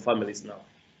away from families now.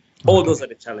 All those are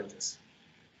the challenges.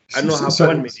 I know how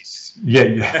 1 minute.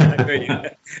 Yeah.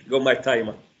 Go my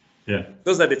timer. Yeah.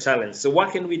 Those are the challenges. So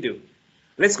what can we do?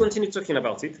 Let's continue talking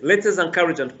about it. Let us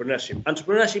encourage entrepreneurship.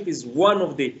 Entrepreneurship is one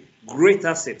of the great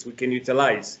assets we can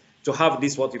utilize to have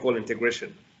this, what we call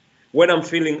integration. When I'm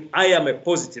feeling I am a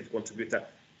positive contributor,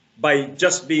 by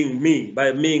just being me,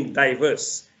 by being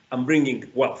diverse, I'm bringing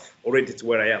wealth already to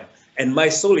where I am. And my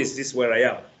soul is this where I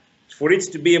am. For it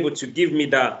to be able to give me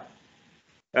the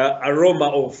aroma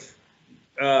of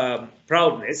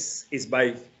proudness is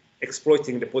by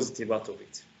exploiting the positive out of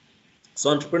it.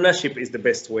 So entrepreneurship is the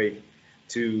best way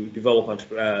to develop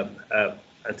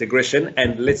integration,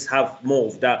 and let's have more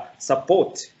of that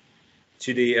support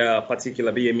to the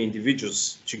particular BME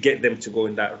individuals to get them to go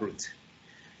in that route.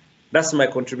 That's my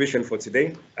contribution for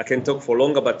today. I can talk for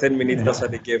longer, but 10 minutes, that's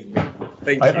what they gave me.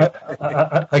 Thank you.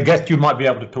 I guess you might be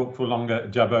able to talk for longer,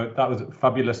 Jabo. That was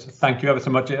fabulous. Thank you ever so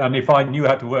much. And if I knew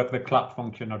how to work the clap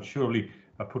function, I'd surely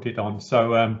put it on.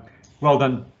 So well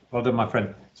done, my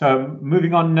friend. So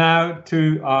moving on now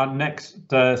to our next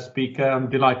speaker, I'm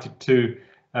delighted to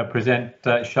present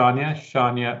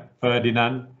Sharniya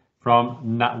Ferdinand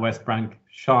from NatWest Bank.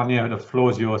 Sharniya, the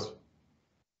floor is yours.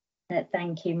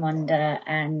 Thank you, Monder,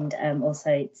 and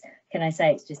also can I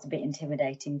say it's just a bit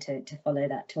intimidating to follow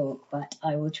that talk, but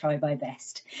I will try my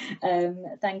best.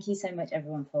 Thank you so much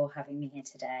everyone for having me here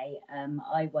today.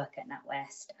 I work at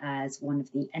NatWest as one of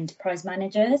the enterprise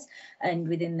managers, and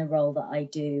within the role that I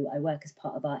do, I work as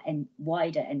part of our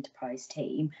wider enterprise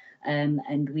team,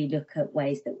 and we look at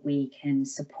ways that we can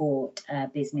support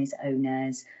business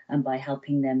owners and by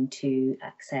helping them to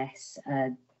access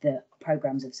the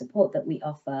programs of support that we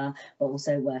offer, but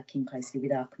also working closely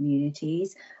with our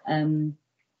communities and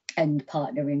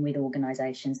partnering with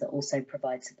organisations that also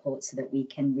provide support so that we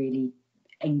can really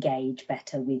engage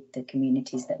better with the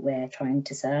communities that we're trying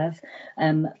to serve.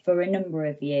 For a number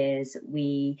of years,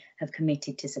 we have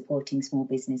committed to supporting small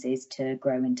businesses to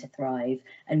grow and to thrive,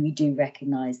 and we do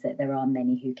recognise that there are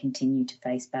many who continue to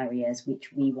face barriers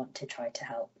which we want to try to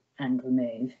help and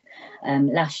remove.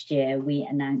 Last year we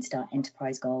announced our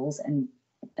enterprise goals, and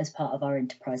as part of our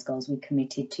enterprise goals, we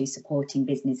committed to supporting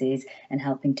businesses and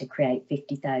helping to create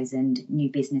 50,000 new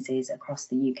businesses across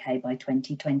the UK by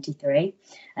 2023.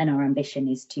 And our ambition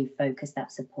is to focus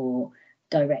that support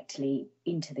directly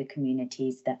into the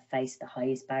communities that face the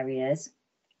highest barriers.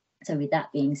 So with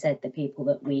that being said, the people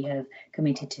that we have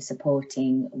committed to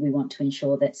supporting, we want to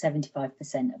ensure that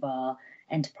 75% of our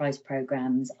enterprise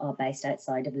programmes are based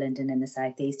outside of London and the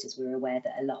South East, as we're aware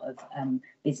that a lot of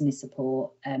business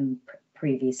support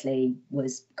previously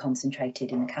was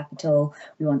concentrated in the capital.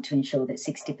 We want to ensure that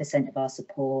 60% of our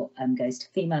support goes to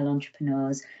female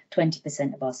entrepreneurs,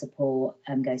 20% of our support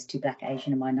goes to Black,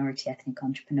 Asian and minority ethnic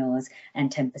entrepreneurs, and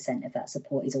 10% of that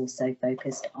support is also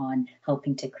focused on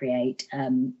helping to create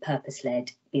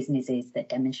purpose-led businesses that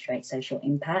demonstrate social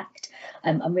impact.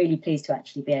 I'm really pleased to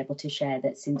actually be able to share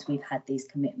that since we've had these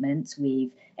commitments,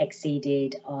 we've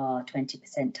exceeded our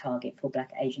 20% target for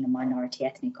Black, Asian and minority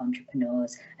ethnic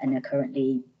entrepreneurs, and are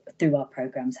currently, through our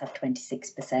programmes, have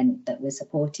 26% that we're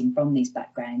supporting from these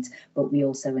backgrounds. But we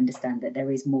also understand that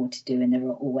there is more to do and there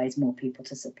are always more people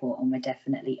to support, and we're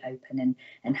definitely open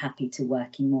and happy to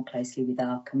working more closely with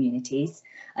our communities.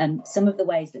 Some of the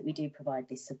ways that we do provide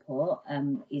this support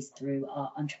is through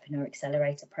our Entrepreneur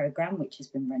Accelerator programme, which has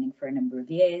been running for a number of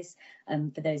years.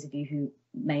 For those of you who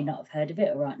may not have heard of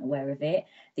it or aren't aware of it,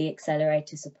 the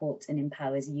Accelerator supports and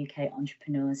empowers UK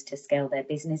entrepreneurs to scale their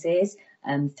businesses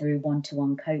through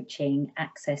one-to-one coaching,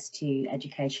 access to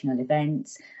educational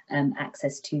events,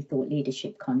 access to thought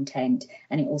leadership content,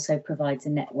 and it also provides a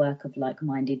network of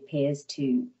like-minded peers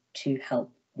to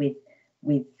help with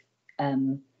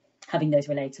having those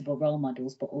relatable role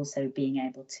models, but also being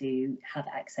able to have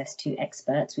access to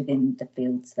experts within the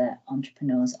fields that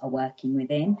entrepreneurs are working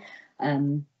within.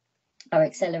 Our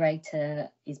accelerator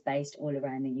is based all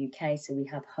around the UK, so we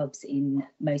have hubs in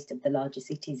most of the larger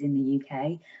cities in the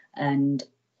UK, and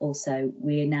also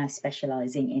we're now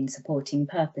specialising in supporting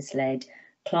purpose-led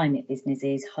climate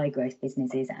businesses, high growth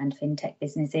businesses and fintech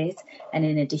businesses. And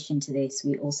in addition to this,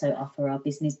 we also offer our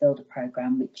Business Builder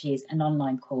programme, which is an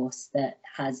online course that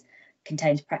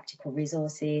contains practical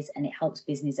resources, and it helps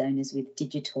business owners with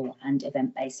digital and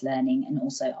event-based learning, and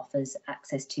also offers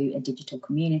access to a digital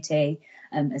community.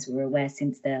 As we're aware,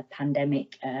 since the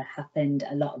pandemic happened,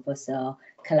 a lot of us are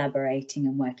collaborating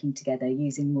and working together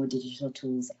using more digital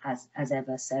tools as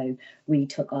ever. So we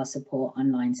took our support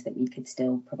online so that we could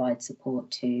still provide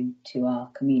support to our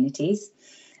communities.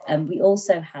 We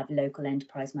also have local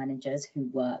enterprise managers who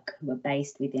are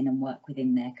based within and work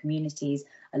within their communities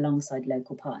alongside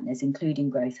local partners, including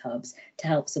growth hubs, to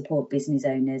help support business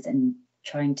owners and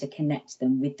trying to connect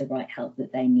them with the right help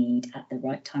that they need at the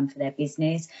right time for their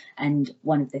business. And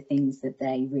one of the things that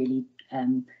they really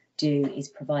do is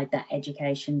provide that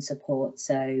education support,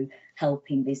 so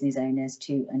helping business owners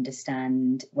to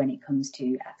understand when it comes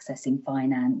to accessing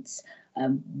finance,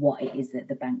 what it is that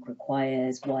the bank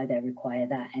requires, why they require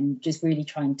that, and just really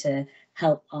trying to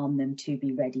help arm them to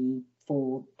be ready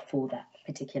for that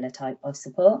particular type of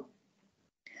support.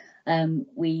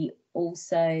 We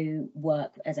also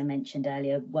work, as I mentioned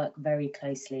earlier, work very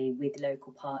closely with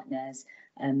local partners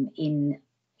in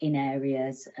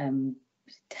areas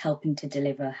helping to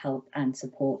deliver help and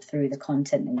support through the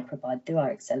content that we provide through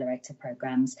our accelerator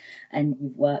programs. And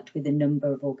we've worked with a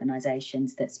number of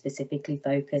organisations that specifically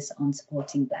focus on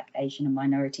supporting Black, Asian and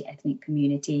minority ethnic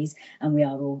communities, and we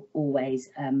are always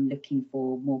looking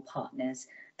for more partners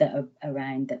that are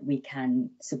around that we can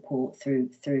support through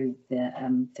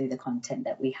the content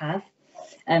that we have.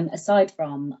 Aside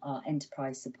from our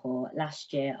enterprise support,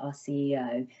 last year our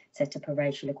CEO set up a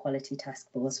racial equality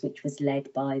task force, which was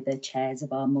led by the chairs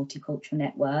of our multicultural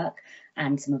network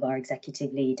and some of our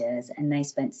executive leaders, and they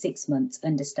spent 6 months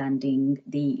understanding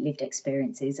the lived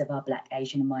experiences of our Black,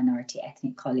 Asian and minority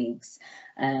ethnic colleagues.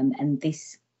 And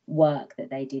this work that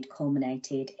they did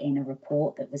culminated in a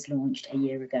report that was launched a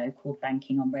year ago called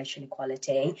Banking on Racial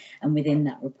Equality, and within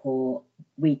that report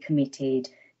we committed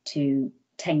to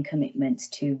 10 commitments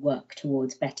to work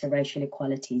towards better racial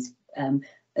equalities,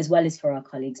 as well as for our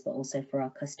colleagues, but also for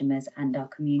our customers and our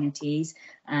communities.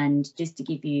 And just to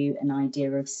give you an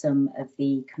idea of some of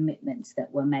the commitments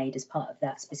that were made as part of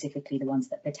that, specifically the ones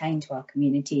that pertain to our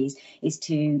communities, is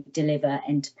to deliver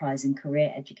enterprise and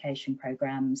career education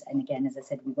programs. And again, as I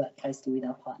said, we work closely with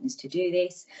our partners to do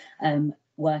this.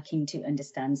 Working to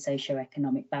understand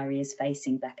socio-economic barriers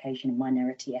facing Black, Asian and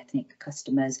minority ethnic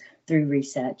customers through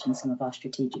research and some of our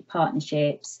strategic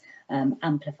partnerships,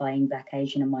 amplifying Black,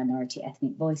 Asian and minority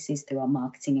ethnic voices through our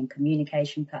marketing and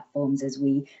communication platforms, as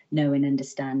we know and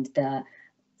understand that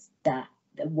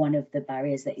one of the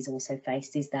barriers that is also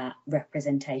faced is that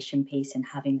representation piece and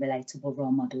having relatable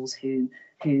role models who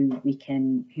who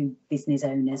business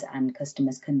owners and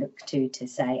customers can look to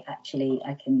say, actually,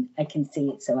 I can see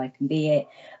it, so I can be it.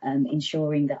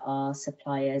 Ensuring that our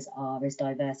suppliers are as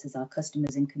diverse as our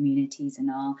customers and communities,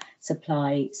 and our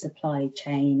supply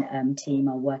chain team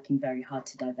are working very hard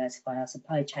to diversify our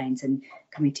supply chains and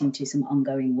committing to some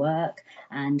ongoing work.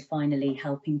 And finally,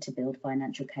 helping to build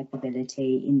financial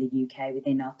capability in the UK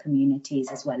within our communities,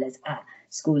 as well as at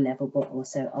school level, but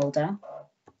also older.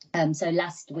 So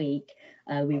last week,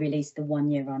 we released the 1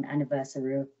 year on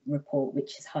anniversary report,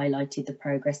 which has highlighted the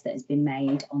progress that has been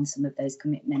made on some of those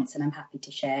commitments. And I'm happy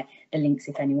to share the links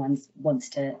if anyone wants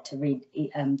to read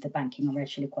the Banking on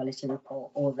Racial Equality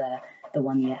report or the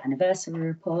 1 year anniversary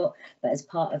report. But as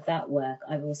part of that work,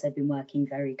 I've also been working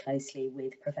very closely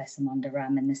with Professor Monder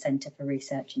and the Centre for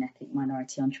Research in Ethnic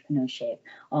Minority Entrepreneurship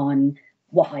on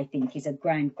what I think is a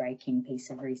groundbreaking piece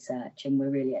of research, and we're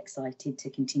really excited to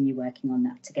continue working on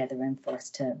that together and for us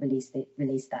to release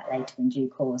that later in due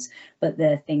course. But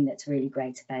the thing that's really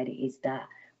great about it is that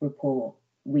report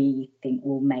we think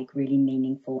will make really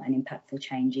meaningful and impactful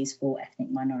changes for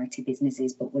ethnic minority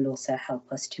businesses, but will also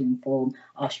help us to inform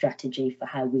our strategy for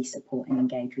how we support and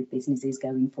engage with businesses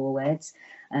going forwards.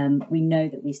 We know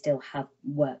that we still have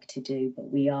work to do,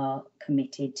 but we are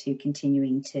committed to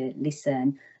continuing to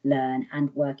listen, learn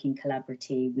and work in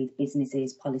collaboratively with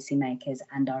businesses, policymakers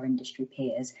and our industry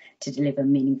peers to deliver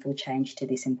meaningful change to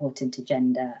this important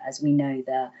agenda, as we know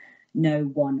that no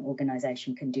one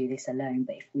organisation can do this alone,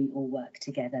 but if we all work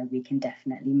together, we can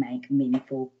definitely make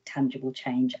meaningful, tangible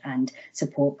change and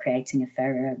support creating a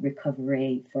fairer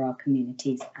recovery for our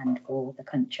communities and for the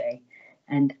country.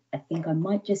 And I think I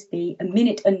might just be a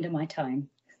minute under my time.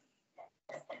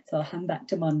 So I'll hand back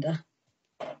to Monder.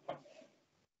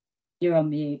 You're on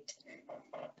mute.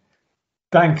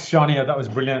 Thanks, Sharniya. That was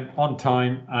brilliant, on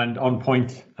time and on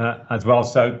point as well.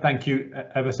 So thank you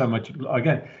ever so much.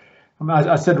 Again,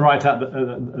 I said right at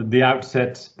the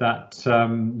outset that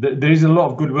there is a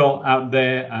lot of goodwill out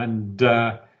there, and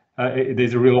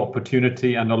there's a real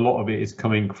opportunity, and a lot of it is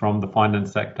coming from the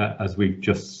finance sector, as we've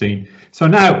just seen. So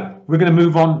now we're going to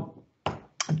move on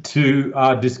to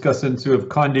our discussants who have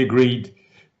kindly agreed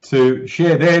to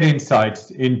share their insights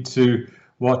into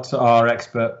what our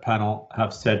expert panel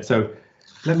have said. So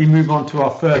let me move on to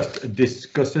our first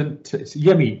discussant. It's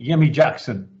Yemi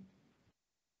Jackson.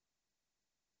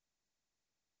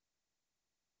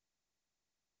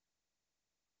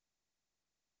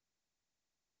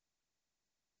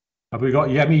 Have we got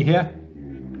Yemi here?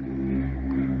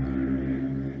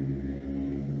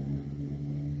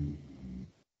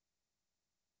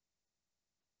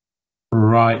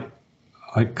 Right,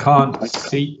 I can't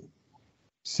see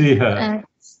her.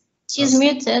 She's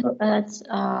muted, but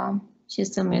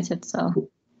she's still muted. So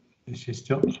Is she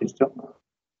still?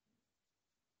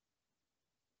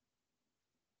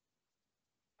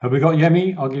 Have we got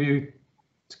Yemi? I'll give you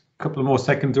a couple of more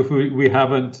seconds. If we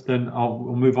haven't, then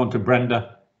we'll move on to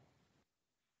Brenda.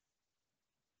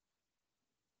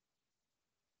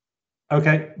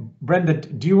 Okay, Brenda,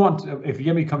 do you want, if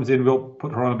Yemi comes in, we'll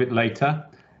put her on a bit later.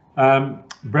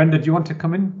 Brenda, do you want to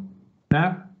come in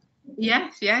now?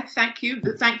 Yes, thank you.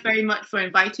 Thanks very much for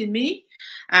inviting me.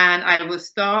 And I will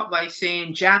start by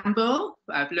saying Jabo.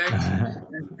 I've learned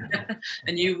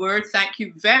a new word. Thank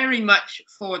you very much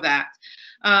for that.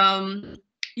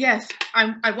 Yes,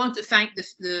 I want to thank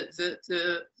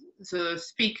the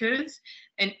speakers,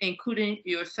 including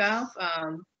yourself,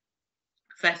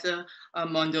 Professor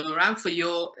Monder,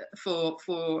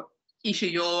 for each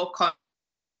of your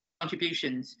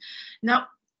contributions. Now,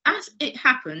 as it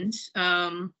happens,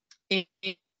 in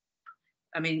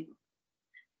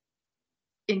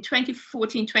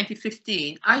 2014,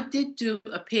 2015, I did do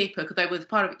a paper because I was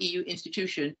part of EU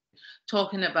institution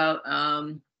talking about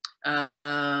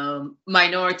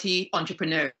minority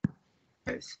entrepreneurs.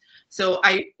 So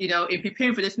in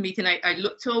preparing for this meeting, I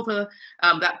looked over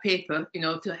that paper,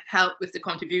 to help with the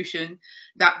contribution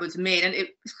that was made. And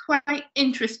it was quite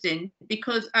interesting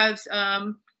because as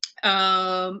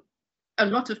a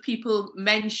lot of people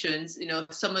mentioned,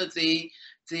 some of the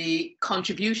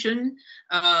contribution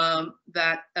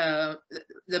that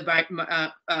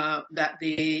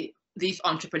these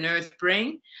entrepreneurs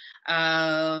bring.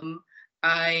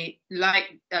 I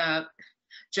like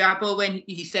Jabo when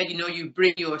he said, you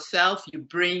bring yourself, you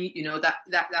bring,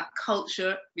 that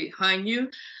culture behind you.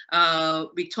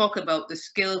 We talk about the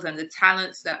skills and the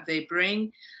talents that they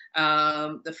bring,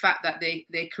 the fact that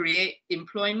they create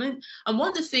employment. And one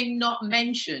of the things not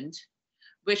mentioned,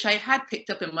 which I had picked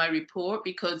up in my report,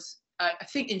 because I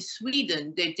think in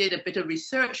Sweden, they did a bit of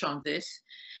research on this,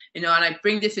 and I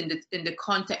bring this in the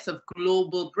context of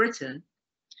global Britain,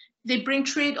 they bring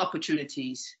trade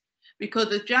opportunities, because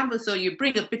the Jabo, so you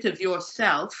bring a bit of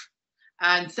yourself,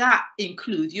 and that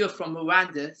includes, you're from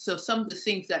Rwanda, so some of the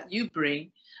things that you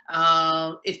bring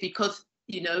is because,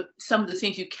 you know, some of the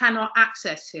things you cannot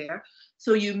access here.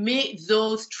 So you make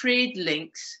those trade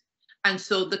links, and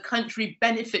so the country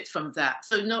benefits from that.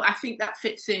 So no, I think that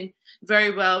fits in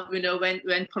very well, you know,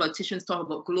 when politicians talk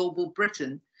about global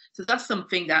Britain. So that's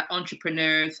something that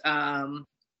entrepreneurs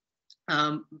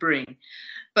bring.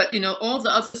 But, you know, all the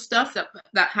other stuff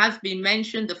that has been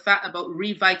mentioned, the fact about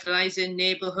revitalizing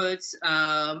neighborhoods,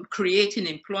 creating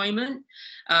employment,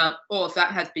 all of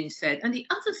that has been said. And the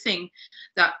other thing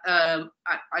that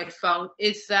I found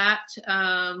is that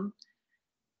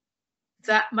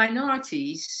that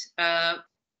minorities,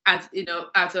 as you know,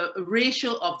 as a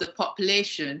ratio of the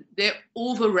population, they're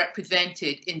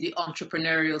overrepresented in the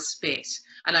entrepreneurial space.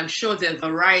 And I'm sure there's a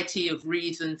variety of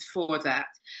reasons for that.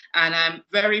 And I'm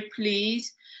very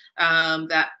pleased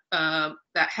that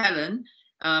Helen,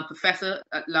 professor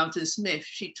at Lawton Smith,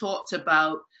 she talked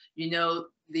about, you know,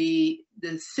 the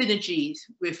synergies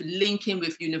with linking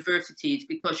with universities,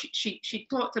 because she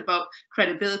talked about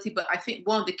credibility, but I think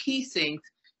one of the key things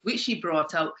which she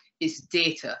brought out is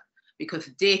data, because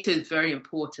data is very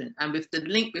important. And with the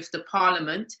link with the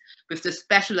parliament, with the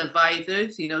special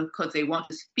advisors, you know, because they want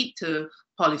to speak to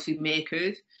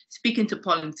policymakers, speaking to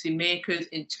policymakers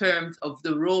in terms of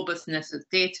the robustness of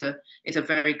data is a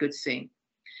very good thing.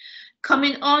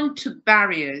 Coming on to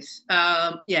barriers,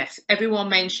 yes, everyone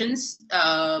mentions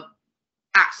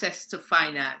access to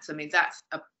finance. I mean, that's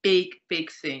a big, big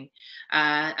thing.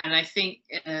 And I think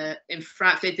in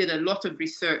France, they did a lot of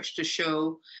research to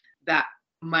show that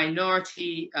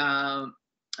minority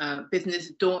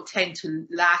business don't tend to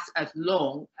last as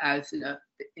long as the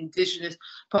indigenous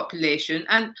population.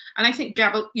 And I think,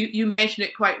 Jabo, you mentioned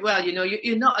it quite well. You know,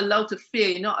 you're not allowed to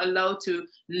fail. You're not allowed to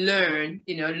learn,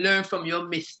 you know, learn from your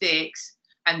mistakes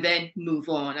and then move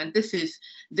on. And this is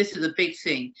a big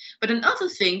thing. But another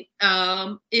thing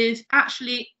is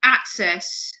actually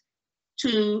access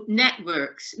to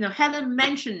networks. You know, Helen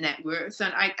mentioned networks,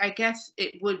 and I guess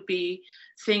it would be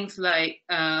things like,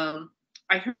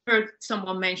 I heard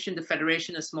someone mention the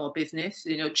Federation of Small Business,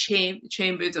 you know,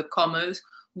 chambers of commerce,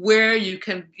 where you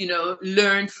can, you know,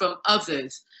 learn from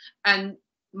others. And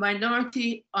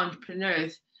minority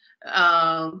entrepreneurs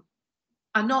are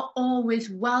not always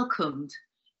welcomed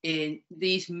in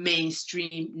these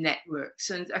mainstream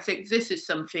networks. And I think this is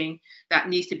something that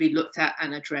needs to be looked at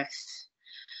and addressed.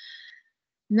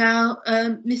 Now,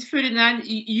 Ms. Ferdinand,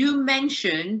 you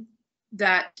mentioned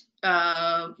that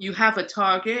you have a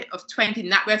target of 20,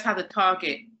 NatWest has a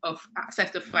target of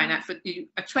access to finance for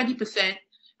a 20%,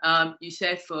 you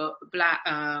said, for Black,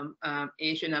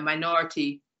 Asian and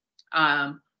minority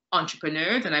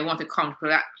entrepreneurs, and I want to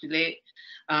congratulate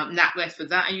NatWest for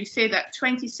that. And you say that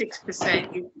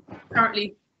 26%, you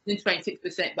currently in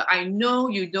 26%, but I know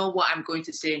you know what I'm going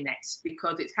to say next,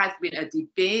 because it has been a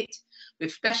debate,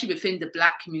 especially within the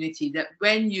Black community, that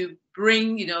when you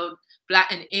bring, you know,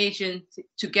 Black and Asian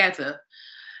together,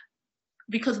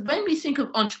 because when we think of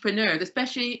entrepreneurs,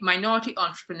 especially minority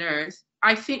entrepreneurs,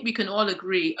 I think we can all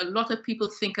agree, a lot of people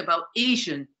think about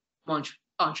Asian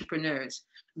entrepreneurs.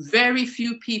 Very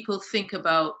few people think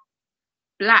about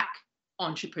Black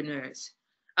entrepreneurs.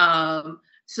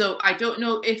 So I don't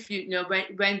know if you know,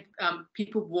 when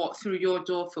people walk through your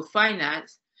door for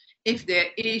finance, if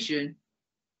they're Asian,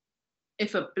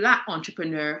 if a Black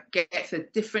entrepreneur gets a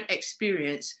different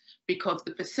experience, because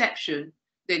the perception,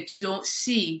 they don't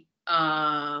see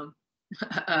Black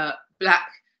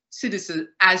citizens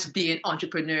as being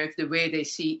entrepreneurs the way they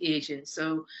see Asians.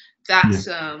 So that's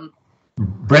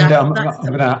Brenda, I'm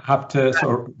going to have to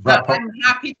sort of wrap up. I'm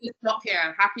happy to stop here.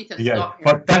 I'm happy to stop here.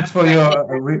 But thanks for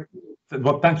your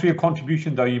thanks for your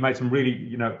contribution, though. You made some really,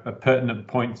 you know, pertinent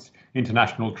points,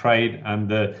 international trade and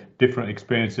the different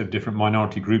experience of different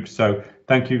minority groups. So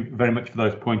thank you very much for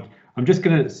those points. I'm just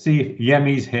going to see if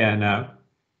Yemi's here now.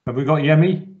 Have we got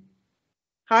Yemi?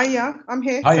 Hi, yeah, I'm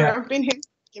here. Hi, Sorry, yeah. I've been here.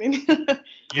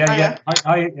 Yeah.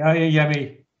 Hi,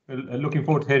 Yemi. Looking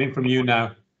forward to hearing from you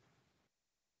now.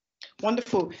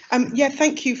 Wonderful. Yeah,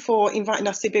 thank you for inviting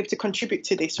us to be able to contribute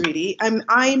to this, really.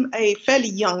 I'm a fairly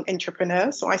young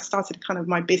entrepreneur, so I started kind of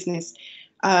my business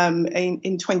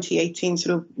in 2018,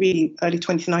 sort of really early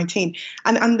 2019.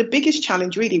 And the biggest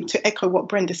challenge, really, to echo what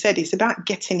Brenda said, is about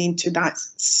getting into that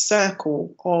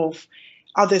circle of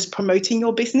others promoting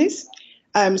your business.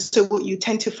 So what you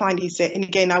tend to find is that, and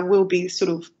again, I will be sort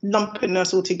of lumping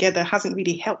us all together, hasn't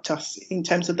really helped us in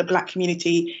terms of the Black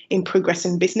community in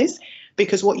progressing business,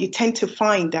 because what you tend to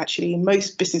find actually in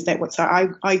most business networks that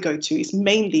I go to is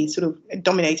mainly sort of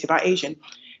dominated by Asian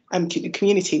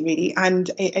community really, and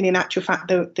in actual fact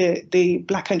the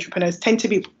Black entrepreneurs tend to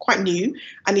be quite new,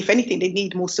 and if anything they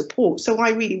need more support. So I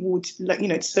really would,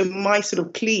 so my sort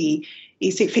of plea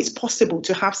is if it's possible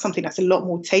to have something that's a lot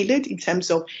more tailored in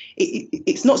terms of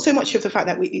it's not so much of the fact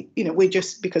that we're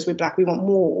just because we're Black we want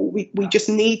more. We just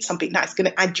need something that's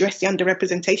going to address the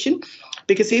underrepresentation,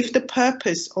 because if the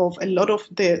purpose of a lot of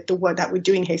the work that we're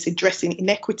doing here is addressing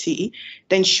inequity,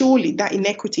 then surely that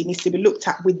inequity needs to be looked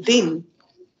at within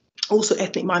also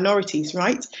ethnic minorities,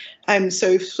 right?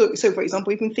 So for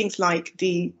example, even things like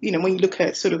when you look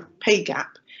at sort of pay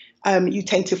gap, you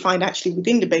tend to find actually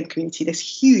within the BAME community, there's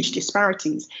huge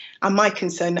disparities. And my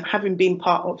concern, having been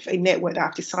part of a network that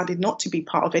I've decided not to be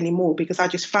part of anymore, because I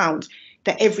just found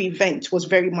that every event was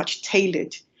very much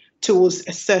tailored towards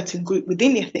a certain group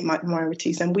within the ethnic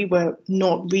minorities, and we were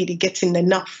not really getting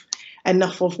enough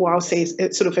of what I'll say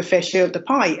is sort of a fair share of the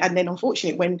pie. And then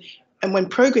unfortunately, when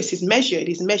progress is measured,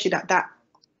 at that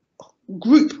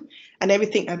group, and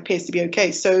everything appears to be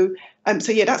okay. So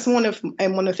yeah, that's one of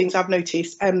the things I've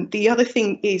noticed. The other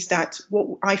thing is that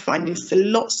what I find is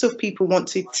lots of people want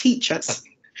to teach us,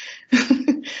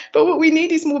 but what we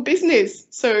need is more business.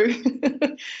 So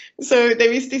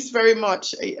there is this very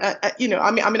much,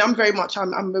 I'm very much,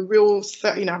 I'm a real,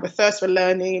 I have a thirst for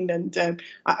learning, and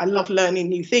I love learning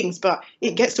new things. But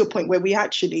it gets to a point where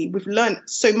we've learned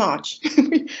so much.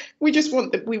 we just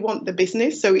want the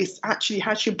business. So it's actually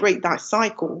how to break that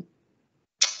cycle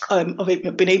of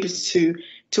it being able to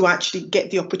actually get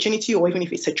the opportunity, or even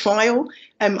if it's a trial.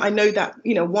 I know that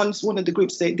one of the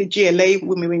groups, the GLA,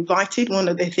 when we were invited, one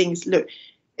of the things,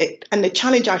 and the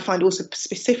challenge I find also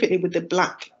specifically with the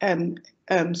Black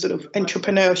sort of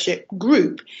entrepreneurship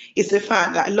group is the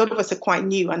fact that a lot of us are quite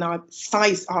new, and our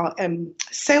sales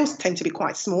tend to be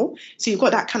quite small. So you've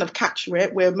got that kind of catch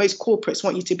rate where most corporates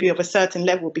want you to be of a certain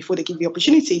level before they give you the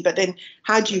opportunity. But then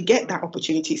how do you get that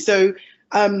opportunity? So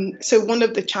one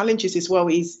of the challenges as well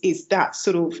is that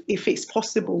sort of, if it's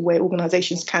possible, where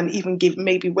organisations can even give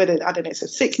maybe whether, I don't know, it's a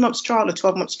 6 months trial or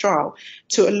 12 months trial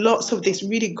to lots of these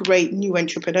really great new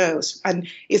entrepreneurs. And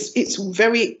it's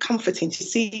very comforting to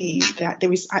see that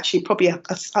there is actually probably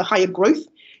a higher growth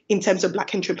in terms of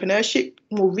Black entrepreneurship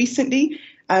more recently.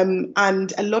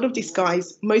 And a lot of these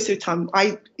guys, most of the time,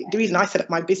 the reason I set up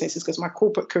my business is because my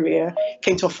corporate career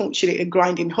came to unfortunately a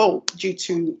grinding halt due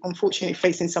to unfortunately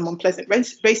facing some unpleasant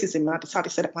racism. I decided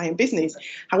to set up my own business.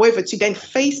 However, to then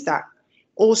face that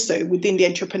also within the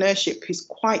entrepreneurship is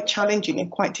quite challenging and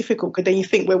quite difficult, because then you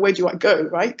think, well, where do I go,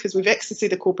 right? Because we've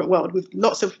exited the corporate world with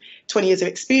lots of 20 years of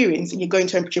experience, and you go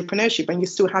into entrepreneurship and you're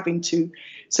still having to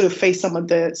sort of face some of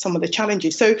the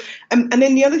challenges. So and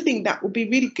then the other thing that would be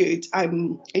really good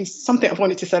is something I've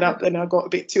wanted to set up and I got a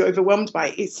bit too overwhelmed by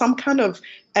it, is some kind of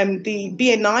the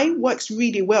BNI works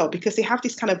really well, because they have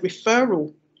this kind of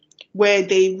referral where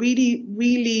they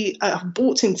really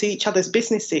bought into each other's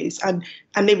businesses and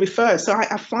they refer. So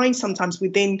I find sometimes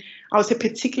within, I would say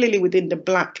particularly within the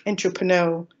Black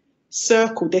entrepreneurial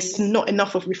circle, there's not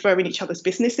enough of referring each other's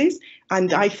businesses.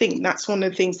 And I think that's one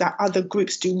of the things that other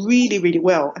groups do really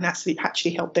well and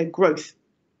actually help their growth.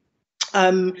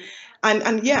 And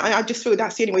yeah, I just feel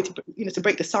that's the only way to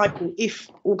break the cycle, if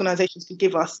organisations could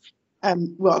give us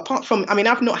well, apart from, I mean,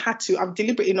 I've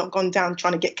deliberately not gone down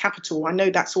trying to get capital. I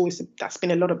know that's been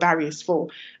a lot of barriers for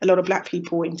a lot of Black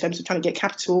people in terms of trying to get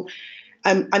capital.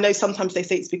 I know sometimes they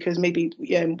say it's because maybe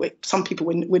some people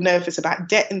were nervous about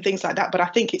debt and things like that, but I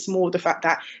think it's more the fact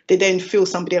that they then feel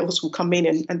somebody else will come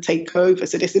in and take over.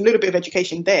 So there's a little bit of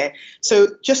education there. So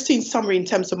just in summary, in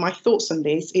terms of my thoughts on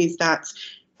this, is that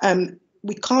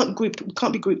we can't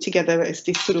be grouped together as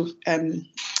this sort of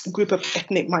group of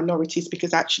ethnic minorities,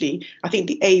 because actually I think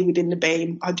the A within the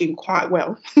BAME are doing quite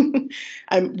well.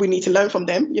 We need to learn from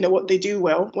them, what they do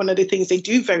well. One of the things they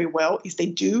do very well is they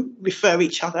do refer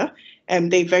each other,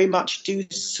 and they very much do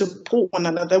support one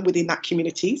another within that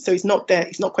community. So it's not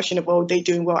a question of, well, they're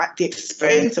doing well at the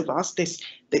expense of us.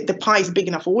 The pie is big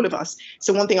enough for all of us.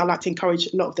 So one thing I like to encourage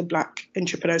a lot of the Black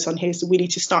entrepreneurs on here is that we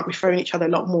need to start referring each other a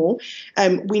lot more.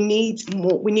 We need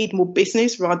more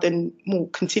business rather than more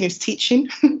continuous teaching.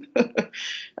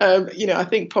 I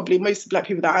think probably most Black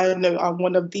people that I know are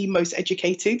one of the most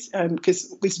educated,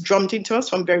 because it's drummed into us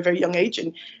from a very, very young age,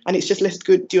 and it's just, let's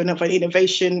do another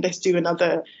innovation, let's do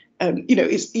another.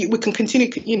 We can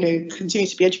continue to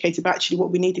be educated, but actually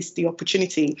what we need is the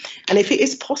opportunity. And if it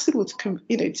is possible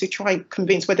to try and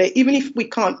convince, whether, even if we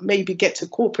can't maybe get to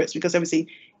corporates, because obviously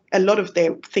a lot of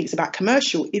their things about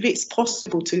commercial, if it's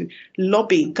possible to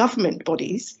lobby government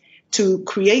bodies to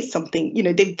create something,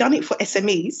 they've done it for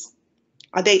SMEs,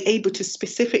 are they able to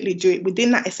specifically do it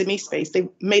within that SME space? They've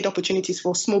made opportunities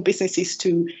for small businesses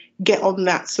to get on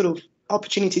that sort of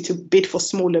opportunity to bid for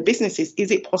smaller businesses.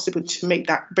 Is it possible to break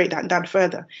that down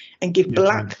further and give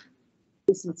Black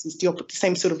businesses the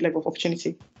same sort of level of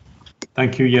opportunity?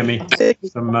 Thank you, Yemi.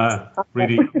 Some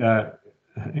really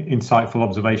insightful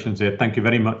observations here. Thank you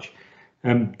very much.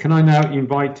 Can I now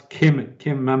invite Kim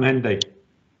Mamhende?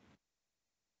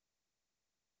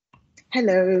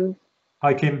 Hello.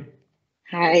 Hi, Kim.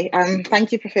 Hi.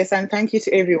 Thank you, Professor, and thank you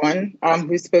to everyone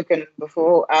who's spoken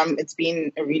before. It's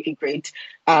been a really great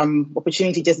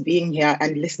opportunity just being here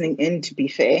and listening in, to be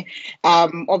fair.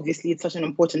 Obviously, it's such an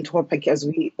important topic, as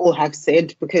we all have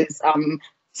said, because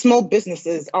small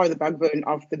businesses are the backbone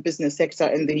of the business sector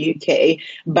in the UK.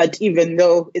 But even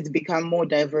though it's become more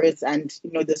diverse and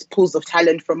there's pools of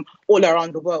talent from all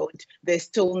around the world, there's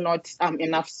still not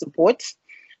enough support.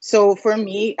 So for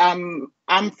me,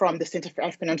 I'm from the Centre for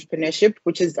African Entrepreneurship,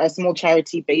 which is a small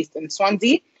charity based in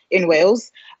Swansea in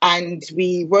Wales. And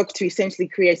we work to essentially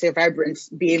create a vibrant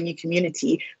BME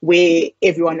community where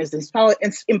everyone is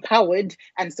empowered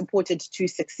and supported to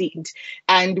succeed.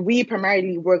 And we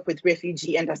primarily work with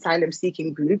refugee and asylum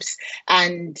seeking groups,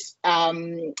 and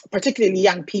particularly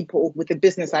young people with a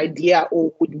business idea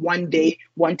or would one day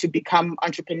want to become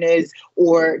entrepreneurs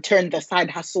or turn the side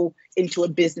hustle into a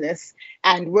business,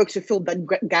 and work to fill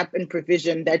that gap in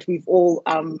provision that we've all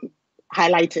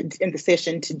highlighted in the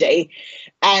session today.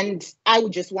 And I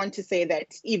would just want to say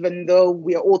that even though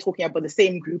we are all talking about the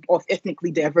same group of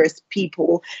ethnically diverse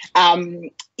people,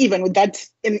 even with that,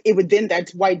 within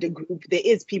that wider group, there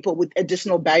is people with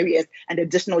additional barriers and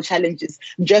additional challenges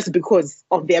just because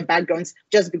of their backgrounds,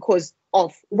 just because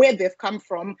of where they've come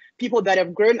from, people that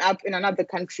have grown up in another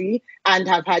country and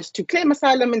have had to claim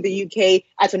asylum in the UK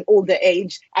at an older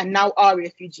age and now are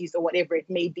refugees or whatever it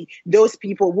may be. Those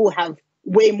people will have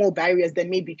way more barriers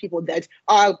than maybe people that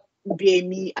are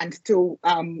BME and still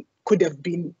could have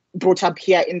been brought up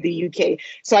here in the UK.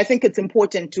 So I think it's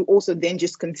important to also then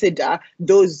just consider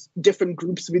those different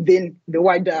groups within the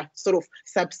wider sort of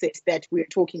subset that we're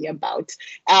talking about.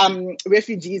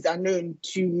 Refugees are known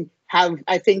to have,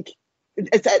 I think,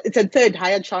 it's a third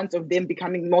higher chance of them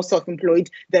becoming more self-employed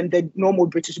than the normal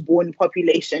British-born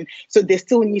population. So there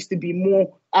still needs to be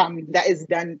more that is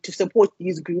done to support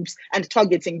these groups and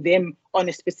targeting them on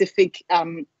a specific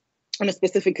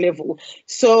level.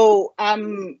 So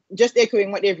just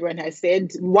echoing what everyone has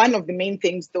said, one of the main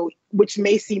things, though, which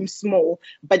may seem small,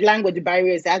 but language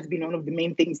barriers has been one of the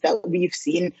main things that we've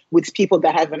seen with people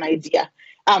that have an idea.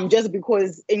 Just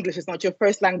because English is not your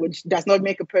first language does not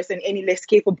make a person any less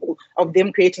capable of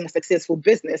them creating a successful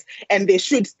business. And there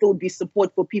should still be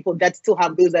support for people that still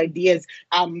have those ideas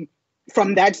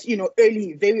from that,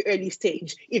 very early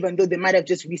stage, even though they might have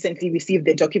just recently received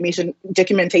their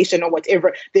documentation or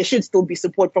whatever. There should still be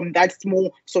support from that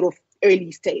small sort of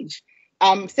early stage.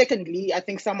 Secondly, I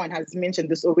think someone has mentioned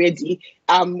this already.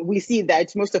 We see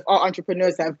that most of our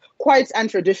entrepreneurs have quite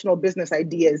untraditional business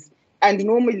ideas. And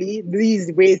normally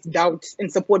these raise doubt in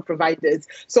support providers.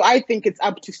 So I think it's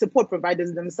up to support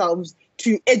providers themselves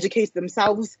to educate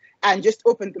themselves and just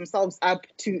open themselves up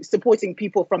to supporting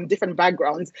people from different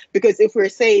backgrounds. Because if we're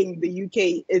saying the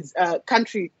UK is a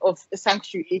country of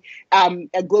sanctuary,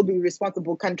 a globally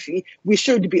responsible country, we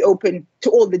should be open to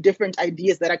all the different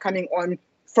ideas that are coming on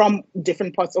from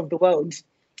different parts of the world.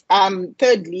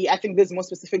 Thirdly, I think this is more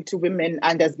specific to women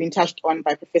and has been touched on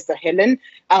by Professor Helen.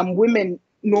 Women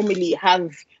normally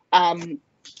have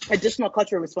additional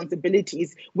cultural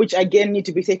responsibilities, which again need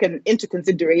to be taken into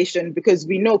consideration, because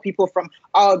we know people from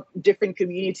our different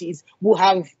communities will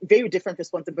have very different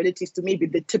responsibilities to maybe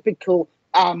the typical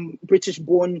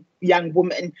British-born young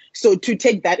woman. So to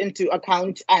take that into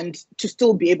account and to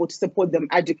still be able to support them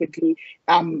adequately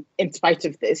in spite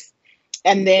of this.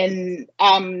 And then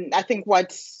I think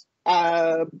what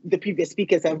the previous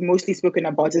speakers have mostly spoken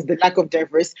about is the lack of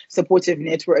diverse supportive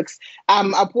networks.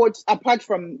 Apart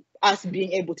from us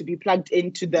being able to be plugged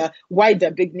into the wider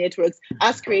big networks,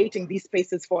 us creating these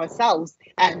spaces for ourselves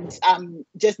and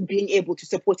just being able to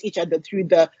support each other through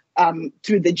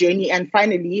the journey. And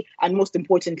finally, and most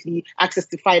importantly, access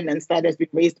to finance that has been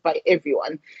raised by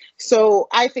everyone. So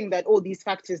I think that all these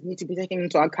factors need to be taken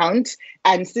into account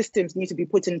and systems need to be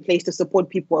put in place to support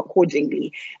people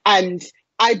accordingly. And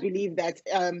I believe that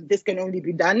this can only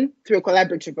be done through a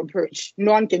collaborative approach.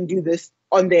 No one can do this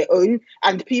on their own.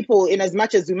 And people, in as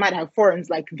much as we might have forums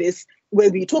like this, where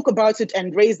we talk about it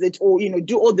and raise it, or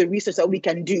do all the research that we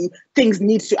can do, things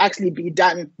need to actually be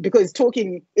done, because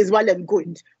talking is well and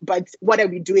good, but what are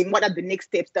we doing? What are the next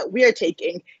steps that we are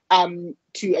taking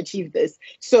to achieve this?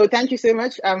 So thank you so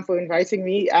much for inviting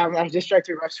me. I've just tried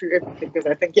to rush through everything because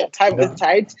I think time is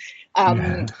tight.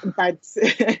 But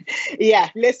yeah,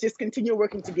 let's just continue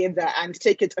working together and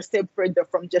take it a step further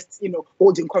from just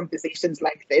holding conversations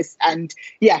like this. And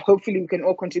yeah, hopefully we can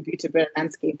all contribute to a better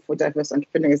landscape for diverse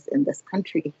entrepreneurs in this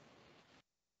country.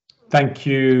 Thank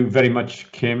you very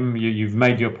much, Kim. You've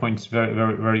made your points very,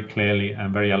 very, very clearly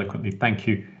and very eloquently. Thank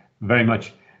you very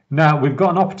much. Now we've got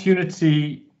an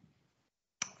opportunity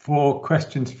for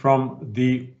questions from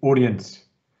the audience.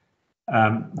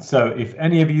 So if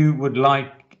any of you would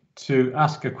like to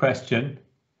ask a question,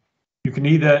 you can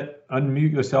either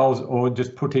unmute yourselves or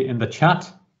just put it in the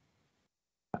chat.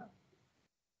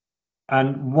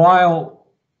 And while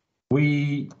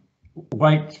we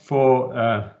wait for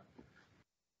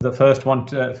the first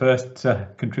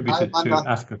contributor to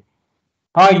ask.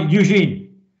 Hi,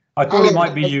 Eugene. I thought it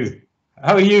might be you.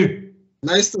 How are you?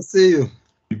 Nice to see you.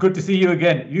 Good to see you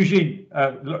again, Eugene.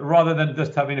 Rather than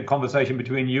just having a conversation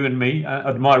between you and me,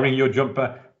 admiring your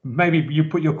jumper, maybe you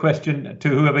put your question to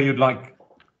whoever you'd like.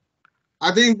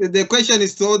 I think the question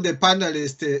is to all the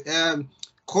panelists.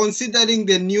 Considering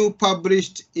the new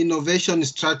published innovation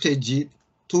strategy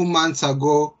 2 months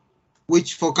ago,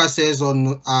 which focuses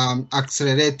on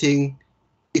accelerating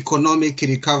economic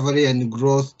recovery and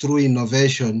growth through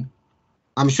innovation.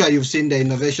 I'm sure you've seen the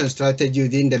innovation strategy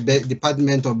within the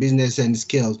Department of Business and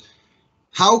Skills.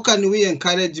 How can we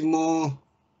encourage more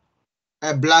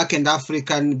Black and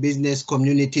African business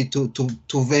community to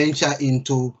venture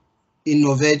into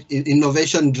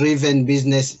innovation-driven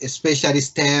business, especially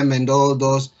STEM and all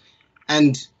those?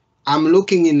 And I'm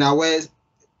looking in a way,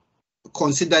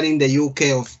 considering the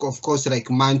UK, of course, like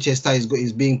Manchester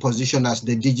is being positioned as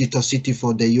the digital city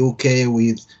for the UK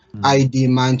with ID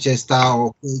Manchester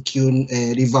or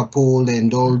KQ Liverpool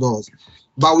and all those.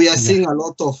 But we are seeing a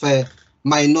lot of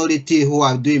minority who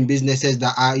are doing businesses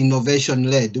that are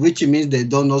innovation-led, which means they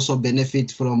don't also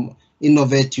benefit from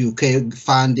Innovate UK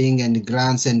funding and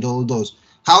grants and all those.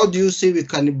 How do you see we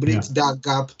can bridge that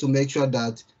gap to make sure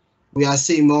that we are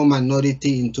seeing more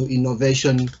minority into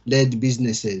innovation-led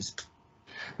businesses?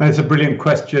 That's a brilliant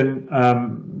question,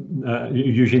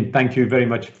 Eugene. Thank you very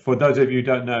much. For those of you who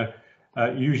don't know,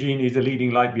 Eugene is a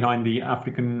leading light behind the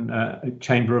African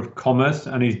Chamber of Commerce,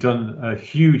 and he's done a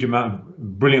huge amount of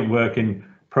brilliant work in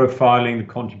profiling the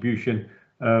contribution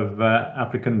of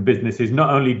African businesses.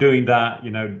 Not only doing that,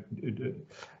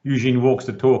 Eugene walks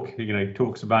the talk. He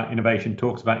talks about innovation,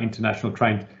 talks about international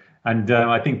trade, and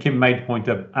I think Kim made a point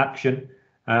of action.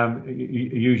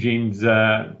 Eugene's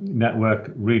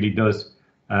network really does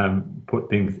put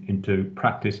things into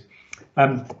practice.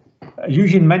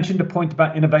 Eugene mentioned a point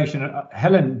about innovation.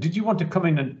 Helen, did you want to come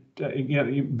in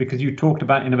and, because you talked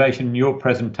about innovation in your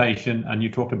presentation and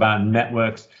you talked about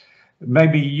networks,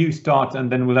 maybe you start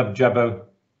and then we'll have Jabo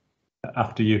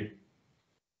after you.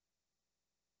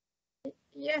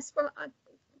 Yes, well, I'm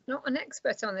not an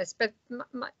expert on this, but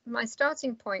my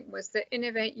starting point was that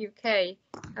Innovate UK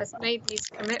has made these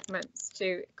commitments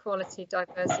to equality,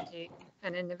 diversity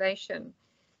and innovation.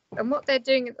 And what they're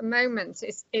doing at the moment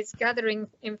is gathering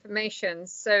information.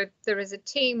 So there is a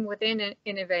team within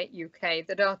Innovate UK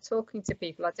that are talking to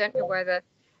people. I don't know whether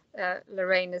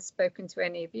Lorraine has spoken to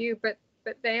any of you, but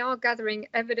they are gathering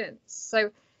evidence.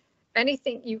 So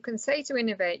anything you can say to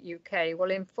Innovate UK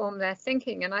will inform their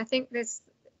thinking. And I think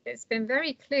it's been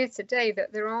very clear today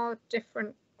that there are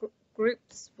different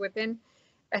groups within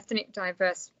ethnic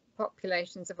diverse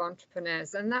populations of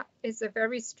entrepreneurs, and that is a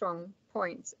very strong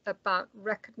point about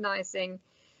recognizing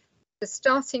the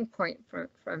starting point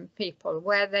from people,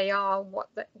 where they are,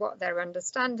 what they're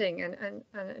understanding, and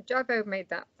Jabo made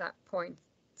that point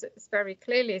very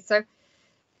clearly. So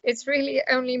it's really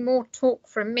only more talk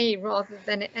from me rather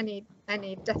than any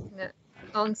definite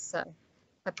answer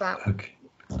about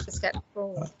the step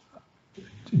forward.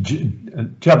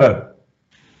 Jabo.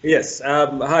 Yes.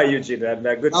 Hi, Eugene, and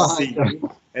good to see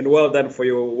you. And well done for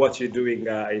what you're doing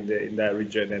in the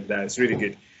region, and it's really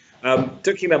good.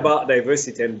 Talking about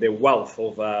diversity and the wealth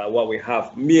of what we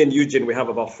have, me and Eugene, we have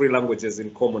about 3 languages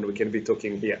in common we can be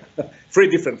talking here, 3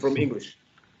 different from English.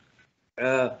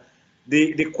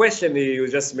 The question you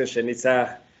just mentioned, it's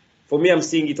for me, I'm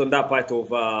seeing it on that part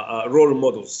of role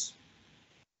models.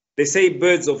 They say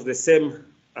birds of the same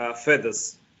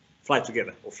feathers fly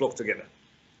together or flock together.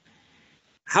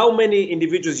 How many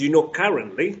individuals you know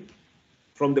currently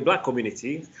from the Black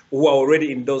community who are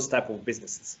already in those type of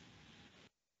businesses?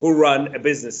 who run a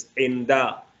business in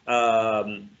that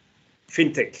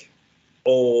fintech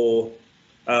or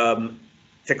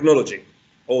technology,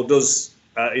 or those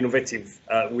innovative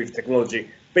with technology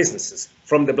businesses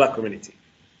from the Black community.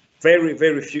 Very,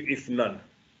 very few, if none.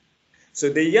 So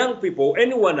the young people,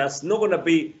 anyone that's not going to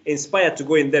be inspired to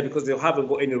go in there because they haven't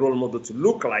got any role model to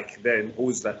look like them,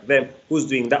 who's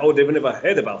doing that, or they've never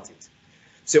heard about it.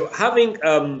 So having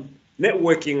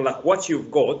networking like what you've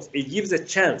got, it gives a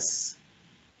chance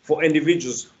for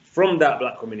individuals from that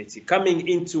Black community coming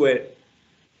into an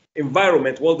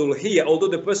environment where they'll hear, although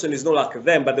the person is not like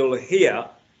them, but they'll hear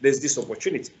there's this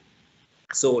opportunity.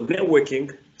 So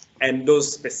networking and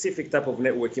those specific type of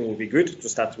networking will be good to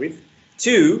start with.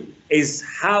 Two is,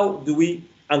 how do we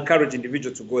encourage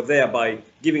individuals to go there by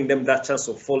giving them that chance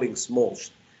of falling small,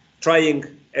 trying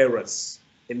errors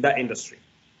in that industry.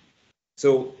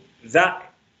 So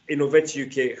that Innovate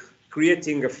UK,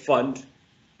 creating a fund,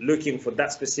 looking for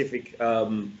that specific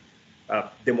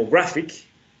demographic,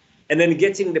 and then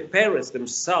getting the parents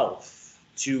themselves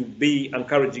to be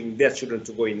encouraging their children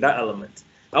to go in that element.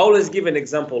 I always give an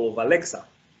example of Alexa.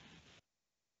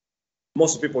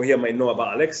 Most people here may know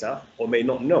about Alexa or may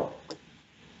not know.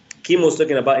 Kim was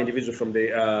talking about individuals from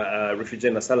the refugee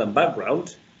and asylum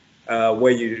background,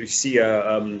 where you see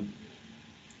the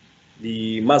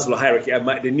Maslow hierarchy,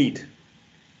 the need.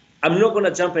 I'm not going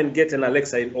to jump and get an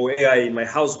Alexa or AI in my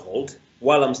household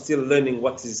while I'm still learning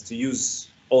what is to use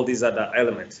all these other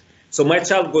elements. So my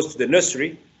child goes to the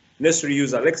nursery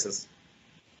use Alexas.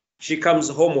 She comes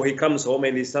home or he comes home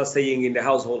and he starts saying in the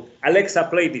household, Alexa,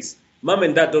 play this. Mom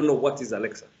and dad don't know what is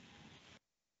Alexa.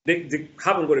 They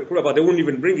haven't got a clue about it. They won't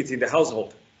even bring it in the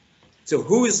household. So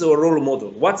who is our role model?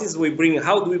 What is we bring?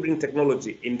 How do we bring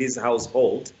technology in this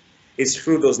household? It's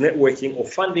through those networking or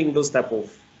funding those type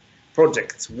of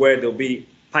projects where they'll be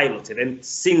piloted and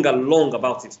sing along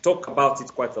about it, talk about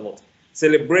it quite a lot,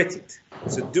 celebrate it.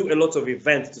 So do a lot of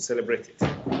events to celebrate it.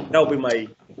 That would be my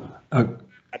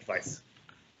advice.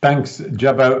 Thanks,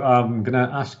 Jabo. I'm going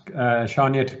to ask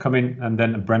Sharniya to come in, and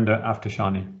then Brenda after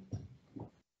Sharniya.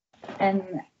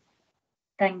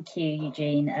 Thank you,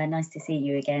 Eugene. Nice to see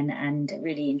you again, and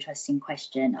really interesting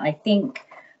question. I think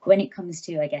when it comes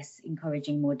to, I guess,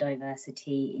 encouraging more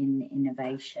diversity in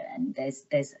innovation,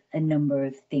 there's a number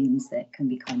of things that can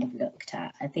be kind of looked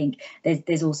at. I think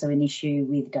there's also an issue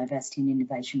with diversity in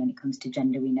innovation when it comes to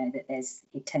gender. We know that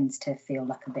it tends to feel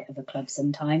like a bit of a club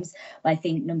sometimes. But I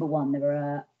think, number one, there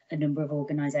are a number of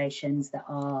organisations that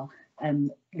are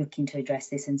looking to address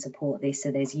this and support this. So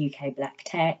there's UK Black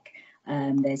Tech,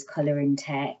 there's Colour in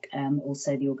Tech,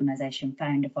 also the organisation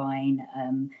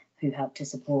Foundervine, who help to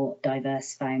support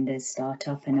diverse founders,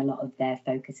 startup, and a lot of their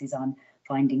focus is on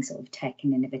finding sort of tech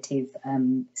and innovative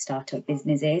startup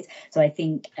businesses. So I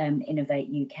think Innovate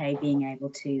UK being able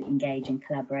to engage and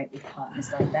collaborate with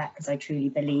partners like that, because I truly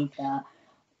believe that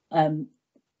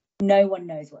no one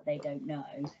knows what they don't know,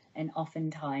 and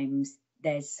oftentimes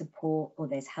there's support or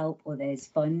there's help or there's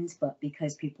funds, but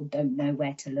because people don't know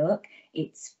where to look,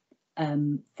 it's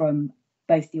from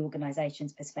both the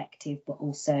organisation's perspective, but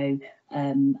also,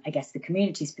 I guess, the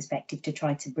community's perspective, to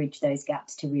try to bridge those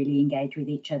gaps to really engage with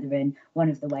each other. And one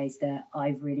of the ways that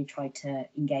I've really tried to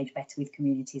engage better with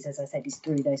communities, as I said, is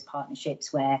through those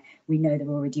partnerships where we know they're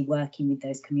already working with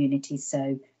those communities.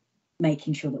 So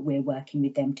making sure that we're working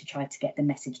with them to try to get the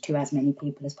message to as many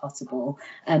people as possible,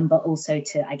 but also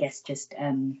to, I guess, just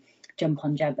jump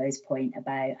on Jabo's point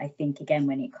about, I think, again,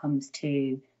 when it comes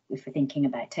to, if we're thinking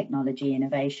about technology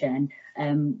innovation,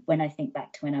 when I think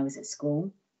back to when I was at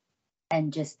school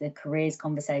and just the careers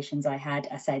conversations I had,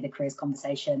 I say the careers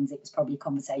conversations, it was probably a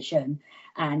conversation,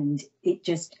 and it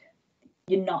just,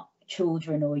 you're not,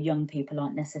 children or young people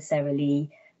aren't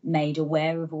necessarily made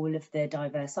aware of all of the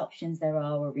diverse options there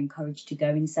are, or encouraged to go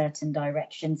in certain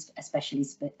directions, especially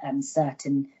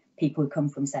certain people who come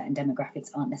from certain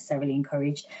demographics aren't necessarily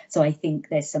encouraged. So I think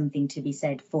there's something to be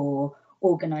said for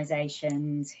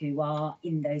organisations who are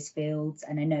in those fields,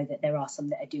 and I know that there are some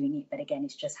that are doing it, but again,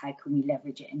 it's just how can we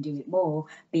leverage it and do it more,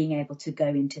 being able to go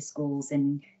into schools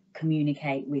and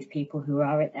communicate with people who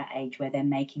are at that age where they're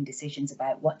making decisions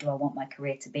about, what do I want my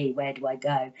career to be, where do I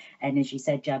go? And as you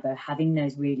said, Jabo, having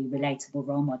those really relatable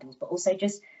role models, but also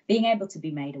just being able to be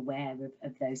made aware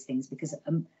of those things, because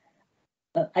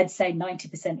I'd say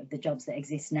 90% of the jobs that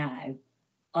exist now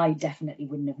I definitely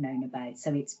wouldn't have known about.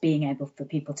 So it's being able for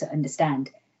people to understand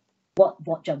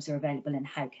what jobs are available and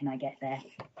how can I get there.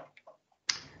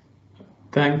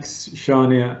 Thanks,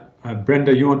 Sharniya.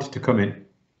 Brenda, you wanted to come in.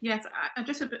 Yes, I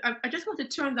just want to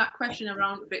turn that question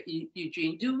around a bit,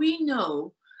 Eugene. Do we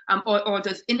know, or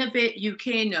does Innovate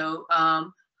UK know,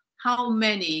 how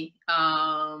many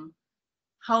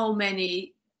how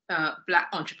many Black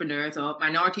entrepreneurs or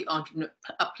minority entrepreneurs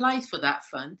applies for that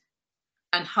fund,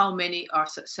 and how many are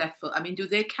successful? I mean, do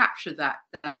they capture that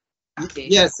data?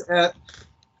 Yes.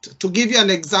 To give you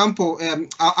an example,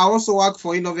 I also work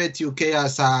for Innovate UK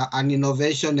as an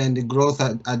innovation and growth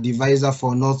advisor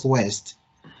for Northwest.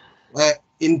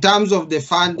 In terms of the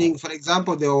funding, for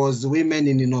example, there was women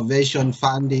in innovation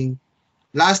funding.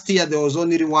 Last year, there was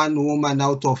only one woman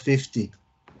out of 50.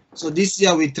 So this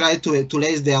year, we tried to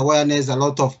raise the awareness. A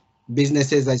lot of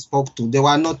businesses I spoke to, they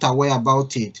were not aware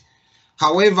about it.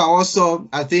 However, also,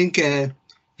 I think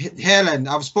Helen,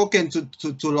 I've spoken to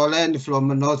Lawton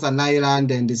from Northern Ireland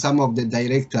and some of the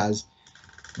directors.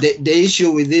 The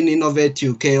issue within Innovate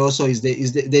UK also is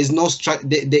there's no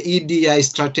the EDI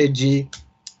strategy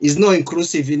is not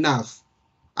inclusive enough.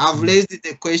 I've raised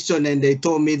the question and they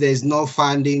told me there's no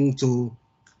funding to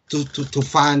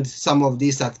fund some of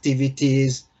these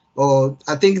activities, or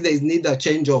I think they need a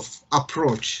change of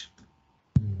approach.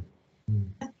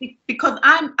 Because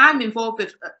I'm involved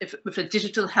with a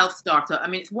digital health startup. I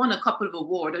mean, it's won a couple of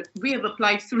awards. We have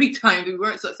applied 3 times. We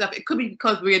weren't successful. It could be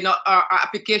because we are not. Our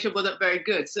application wasn't very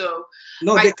good. So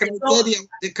no,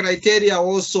 the criteria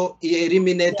also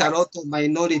eliminate a lot of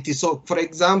minorities. So, for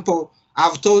example,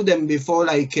 I've told them before,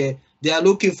 like they are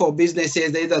looking for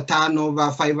businesses that either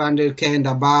turnover 500K and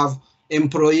above,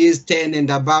 employees 10 and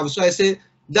above. So I say,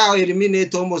 that will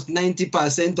eliminate almost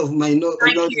 90% of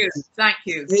minorities. Thank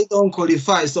you. They don't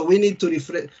qualify. So we need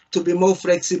to be more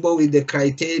flexible with the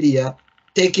criteria,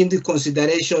 take into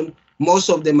consideration most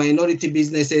of the minority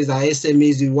businesses are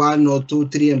SMEs with 1 or 2,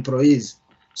 3 employees.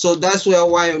 So that's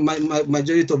why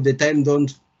majority of the time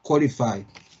don't qualify.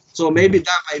 So maybe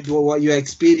that might be what you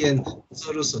experience.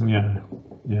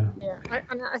 Yeah,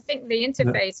 and I think the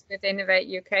interface with Innovate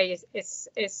UK is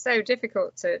so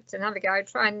difficult to navigate. I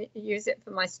try and use it for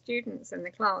my students in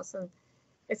the class, and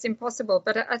it's impossible.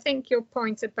 But I think your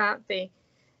point about the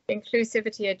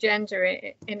inclusivity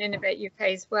agenda in Innovate UK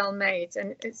is well made,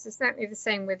 and it's certainly the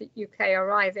same with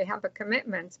UKRI. They have a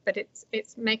commitment, but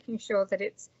it's making sure that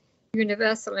it's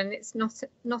universal and it's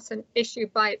not an issue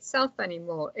by itself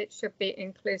anymore. It should be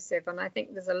inclusive, and I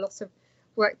think there's a lot of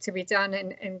work to be done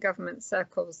in government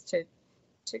circles to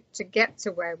get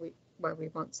to where we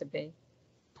want to be.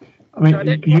 I mean, so I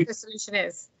don't know what the solution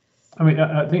is. I mean,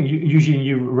 I think Eugene,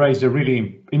 you raised a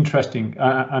really interesting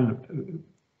and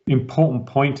important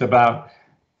point about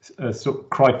sort of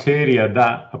criteria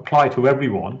that apply to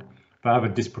everyone but have a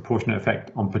disproportionate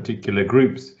effect on particular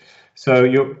groups. So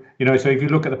so if you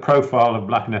look at the profile of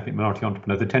Black and ethnic minority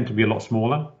entrepreneurs, they tend to be a lot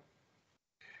smaller.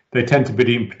 They tend to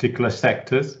be in particular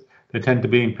sectors. They tend to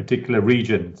be in particular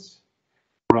regions,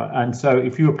 right? And so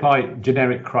if you apply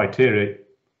generic criteria,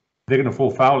 they're going to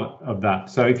fall foul of that.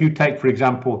 So if you take, for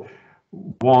example,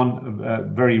 one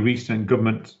very recent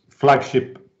government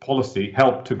flagship policy,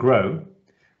 Help to Grow,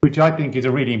 which I think is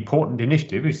a really important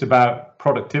initiative. It's about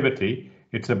productivity.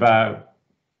 It's about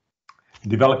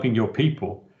developing your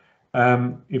people.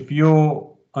 If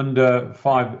you're under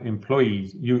 5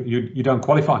 employees, you don't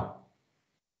qualify.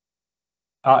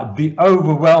 The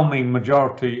overwhelming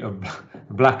majority of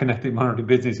Black and ethnic minority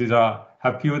businesses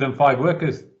have fewer than 5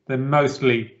 workers. They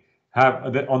mostly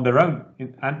have on their own,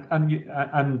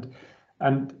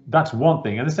 and that's one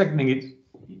thing. And the second thing is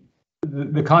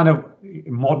the kind of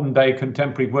modern day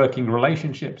contemporary working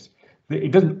relationships.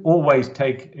 It doesn't always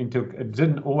take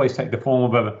the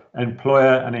form of an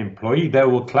employer and employee. They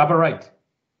will collaborate,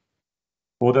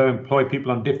 or they'll employ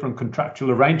people on different contractual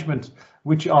arrangements,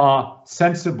 which are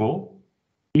sensible,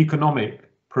 economic,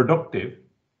 productive,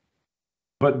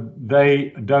 but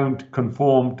they don't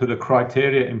conform to the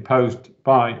criteria imposed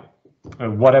by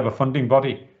whatever funding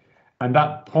body. And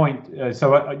that point,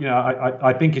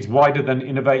 I think it's wider than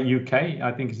Innovate UK.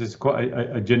 I think it's quite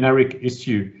a generic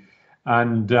issue.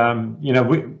 And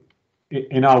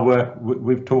in our work,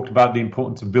 we've talked about the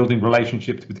importance of building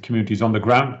relationships with communities on the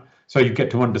ground, so you get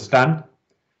to understand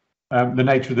the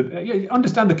nature of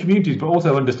understand the communities, but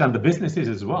also understand the businesses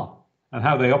as well and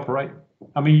how they operate.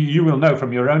 I mean, you will know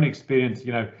from your own experience,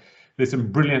 there's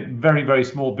some brilliant, very, very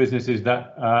small businesses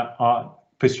that are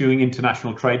pursuing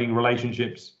international trading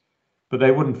relationships, but they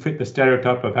wouldn't fit the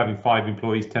stereotype of having 5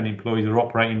 employees, 10 employees, or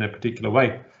operating in a particular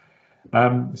way.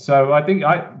 So I think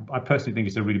I personally think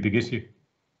it's a really big issue.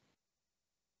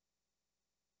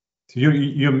 So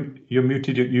you're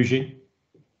muted, Eugene.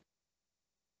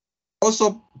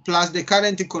 Also, plus the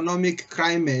current economic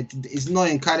climate is not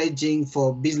encouraging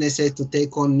for businesses to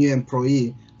take on new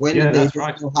employees when they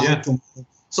don't know how to.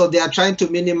 So they are trying to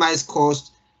minimize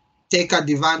costs, take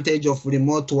advantage of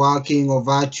remote working or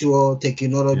virtual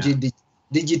technology.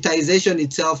 Digitization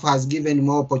itself has given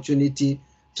more opportunity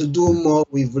to do more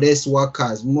with less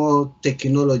workers, more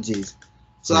technologies.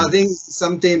 So I think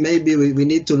something maybe we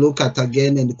need to look at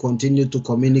again and continue to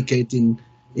communicate in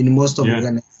most of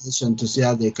organizations to see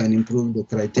how they can improve the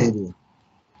criteria.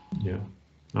 Yeah,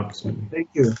 absolutely. Thank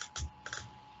you.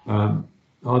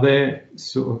 Are there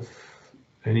sort of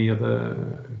any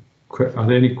other, are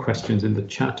there any questions in the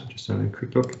chat? Just having a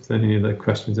quick look if there are any other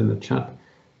questions in the chat.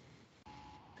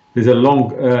 There's a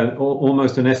long,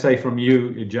 almost an essay from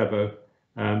you, Jabo.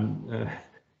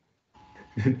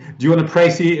 Do you want to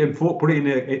praise it and put it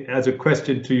in as a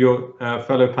question to your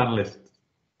fellow panelists?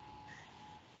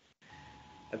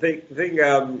 I think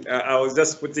I was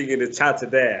just putting in the chat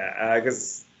there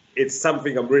because it's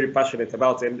something I'm really passionate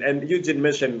about. And Eugene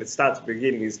mentioned at the start, the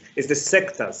beginning, is the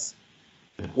sectors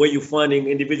where you're finding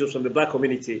individuals from the Black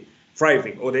community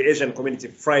thriving or the Asian community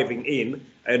thriving in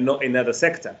and not in another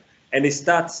sector. And it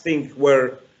starts things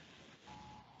where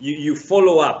you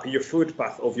follow up your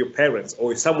footpath of your parents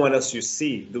or someone else you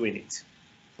see doing it.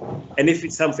 And if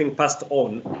it's something passed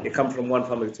on, it comes from one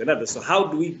family to another. So how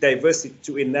do we diversify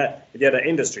to in the other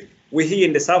industry? We're here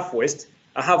in the Southwest.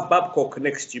 I have Babcock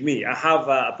next to me. I have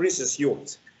a Princess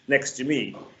Yacht next to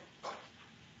me.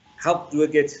 How do I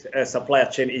get a supplier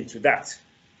chain into that?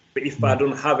 But if I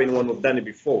don't have anyone who've done it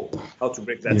before, how to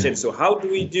break that chain? So how do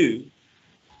we do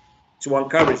to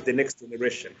encourage the next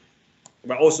generation?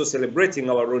 But also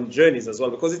celebrating our own journeys as well,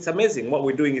 because it's amazing. What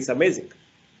we're doing is amazing.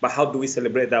 But how do we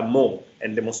celebrate that more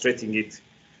and demonstrating it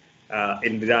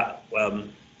in that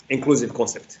inclusive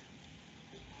concept?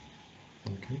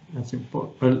 Okay, that's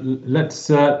important. Let's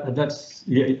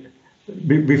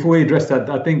before we address that,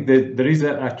 I think there is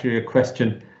actually a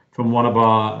question from one of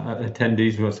our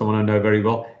attendees, who someone I know very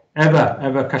well,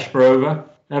 Eva Kasparova.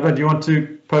 Eva, do you want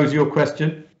to pose your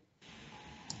question?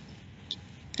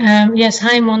 Yes,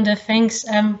 hi Monder, thanks.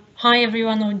 Hi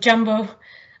everyone, or Jabo.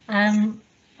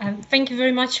 Thank you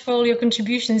very much for all your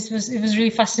contributions. It was really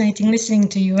fascinating listening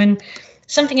to you. And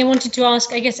something I wanted to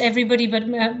ask, I guess everybody, but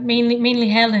mainly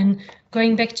Helen,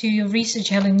 going back to your research,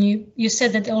 Helen, you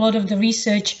said that a lot of the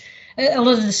research, a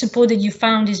lot of the support that you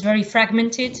found is very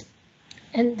fragmented,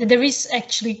 and that there is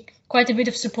actually quite a bit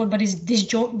of support, but it's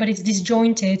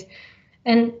disjointed.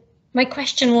 And my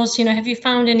question was, have you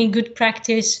found any good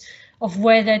practice of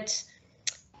where that,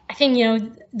 I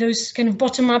think, those kind of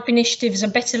bottom-up initiatives are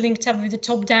better linked up with the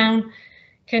top-down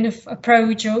kind of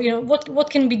approach, or, what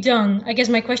can be done? I guess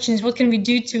my question is, what can we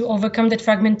do to overcome that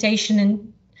fragmentation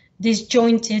and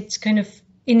disjointed kind of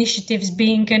initiatives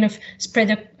being kind of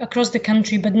spread across the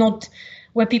country, but not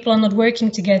where people are not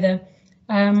working together?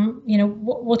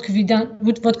 What could be done?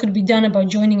 What could be done about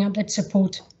joining up that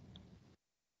support?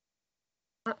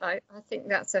 I think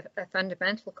that's a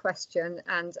fundamental question,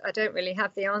 and I don't really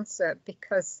have the answer,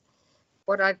 because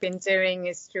what I've been doing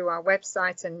is through our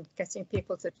website and getting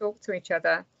people to talk to each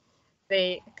other.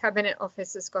 The Cabinet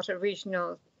Office has got a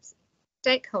regional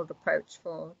stakeholder approach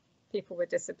for people with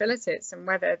disabilities, and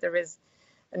whether there is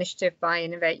initiative by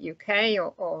Innovate UK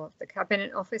or the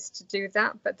Cabinet Office to do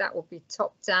that, but that will be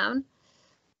top down.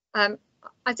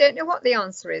 I don't know what the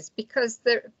answer is, because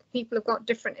people have got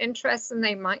different interests and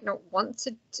they might not want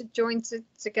to join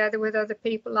together with other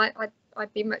people.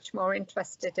 I'd be much more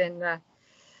interested in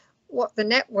what the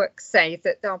networks say,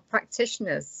 that they're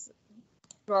practitioners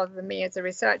rather than me as a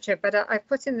researcher. But I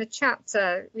put in the chat,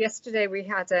 yesterday we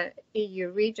had a EU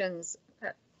regions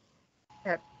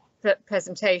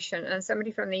presentation, and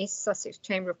somebody from the East Sussex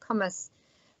Chamber of Commerce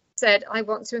said, I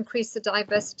want to increase the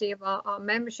diversity of our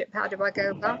membership. How do I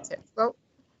go about it? Well,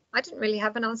 I didn't really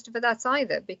have an answer for that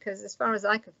either, because as far as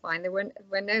I could find, there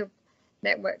were no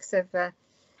networks of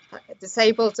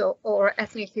disabled or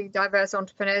ethnically diverse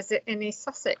entrepreneurs in East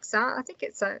Sussex. So I think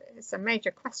it's a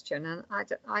major question, and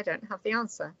I don't have the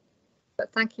answer.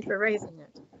 But thank you for raising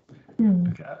it.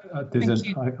 Okay,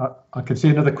 I can see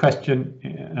another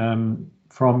question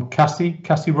from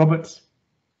Cassie Roberts.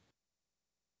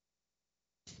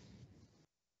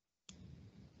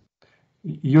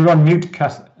 You're on mute,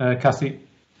 Cassie.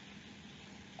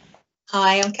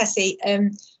 Hi, I'm Cassie.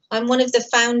 I'm one of the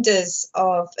founders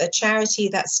of a charity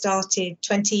that started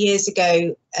 20 years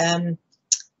ago,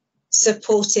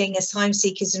 supporting asylum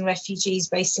seekers and refugees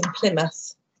based in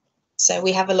Plymouth. So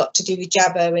we have a lot to do with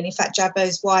Jabo, and in fact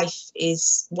Jabo's wife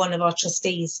is one of our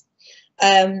trustees.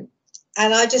 And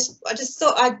I just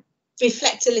thought I'd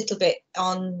reflect a little bit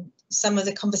on some of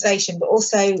the conversation, but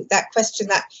also that question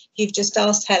that you've just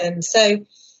asked, Helen. So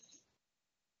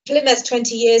Plymouth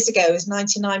 20 years ago was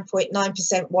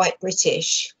 99.9% white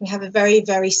British. We have a very,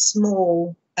 very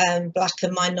small Black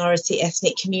and minority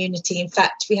ethnic community. In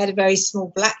fact, we had a very small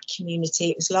Black community.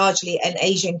 It was largely an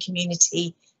Asian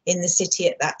community in the city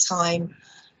at that time.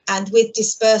 And with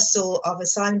dispersal of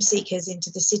asylum seekers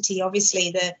into the city,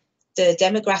 obviously the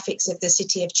demographics of the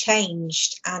city have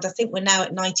changed. And I think we're now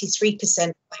at 93%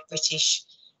 white British.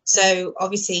 So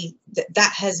obviously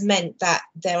that has meant that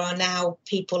there are now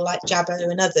people like Jabo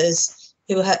and others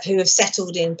who have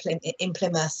settled in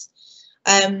Plymouth.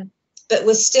 But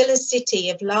we're still a city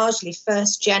of largely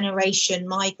first generation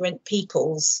migrant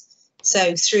peoples.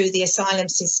 So through the asylum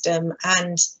system,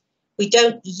 and we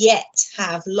don't yet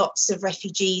have lots of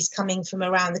refugees coming from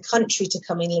around the country to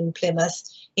come in Plymouth.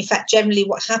 In fact, generally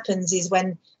what happens is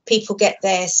when people get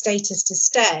their status to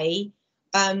stay,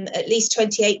 at least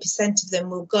 28% of them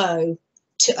will go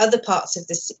to other parts of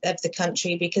the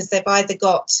country because they've either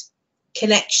got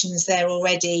connections there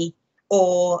already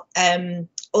or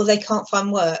they can't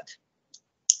find work.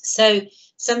 So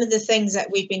some of the things that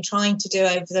we've been trying to do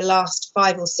over the last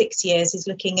 5 or 6 years is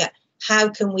looking at how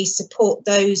can we support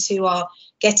those who are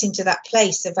getting to that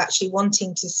place of actually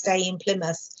wanting to stay in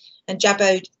Plymouth. And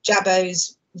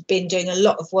Jabo's been doing a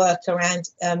lot of work around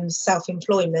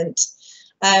self-employment.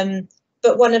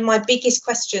 But one of my biggest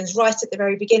questions right at the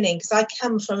very beginning, because I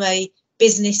come from a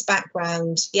business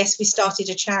background. Yes, we started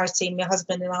a charity, my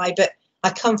husband and I, but I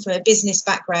come from a business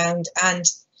background, and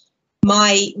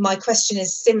my question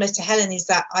is similar to Helen, is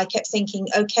that I kept thinking,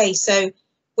 okay, so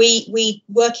we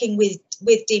working with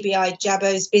DBI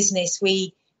Jabo's business,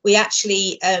 we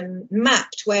actually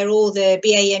mapped where all the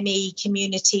BAME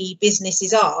community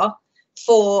businesses are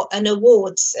for an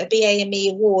awards, a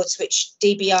BAME awards, which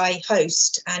DBI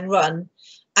host and run.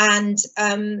 And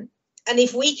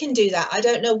if we can do that, I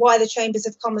don't know why the Chambers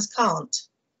of Commerce can't.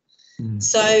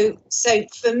 So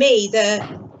for me,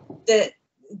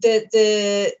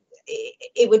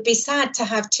 it would be sad to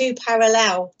have 2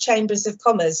 parallel Chambers of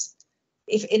Commerce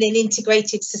if in an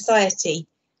integrated society.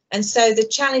 And so the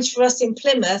challenge for us in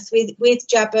Plymouth with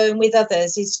Jabo and with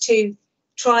others is to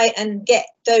try and get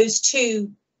those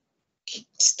two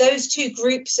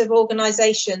groups of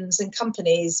organisations and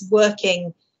companies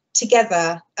working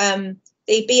together. The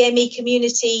BME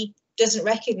community doesn't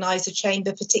recognise the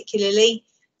Chamber particularly.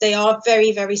 They are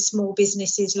very, very small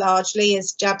businesses largely,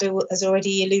 as Jabo has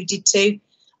already alluded to.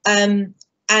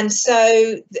 And so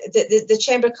the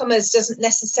Chamber of Commerce doesn't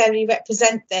necessarily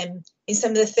represent them in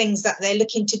some of the things that they're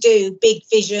looking to do, big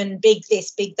vision, big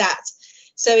this, big that.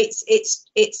 So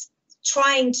it's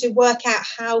trying to work out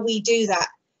how we do that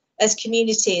as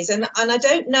communities. And I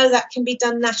don't know that can be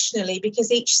done nationally,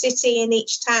 because each city and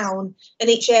each town and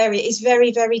each area is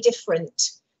very, very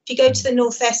different. If you go to the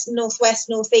northwest,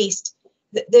 northeast,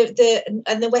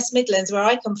 and the West Midlands, where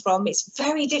I come from, it's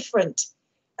very different.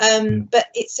 But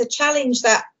it's a challenge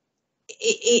that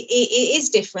it is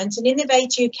different, and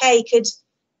Innovate UK could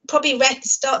probably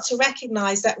start to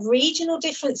recognise that regional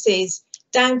differences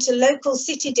down to local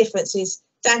city differences,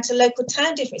 down to local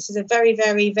town differences are very,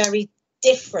 very, very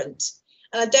different.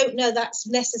 And I don't know that's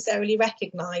necessarily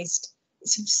recognised. It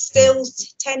still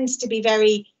tends to be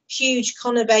very huge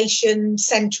conurbation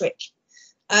centric.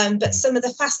 But some of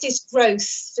the fastest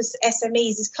growth for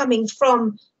SMEs is coming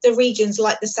from the regions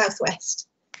like the Southwest.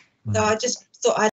 So I just thought I'd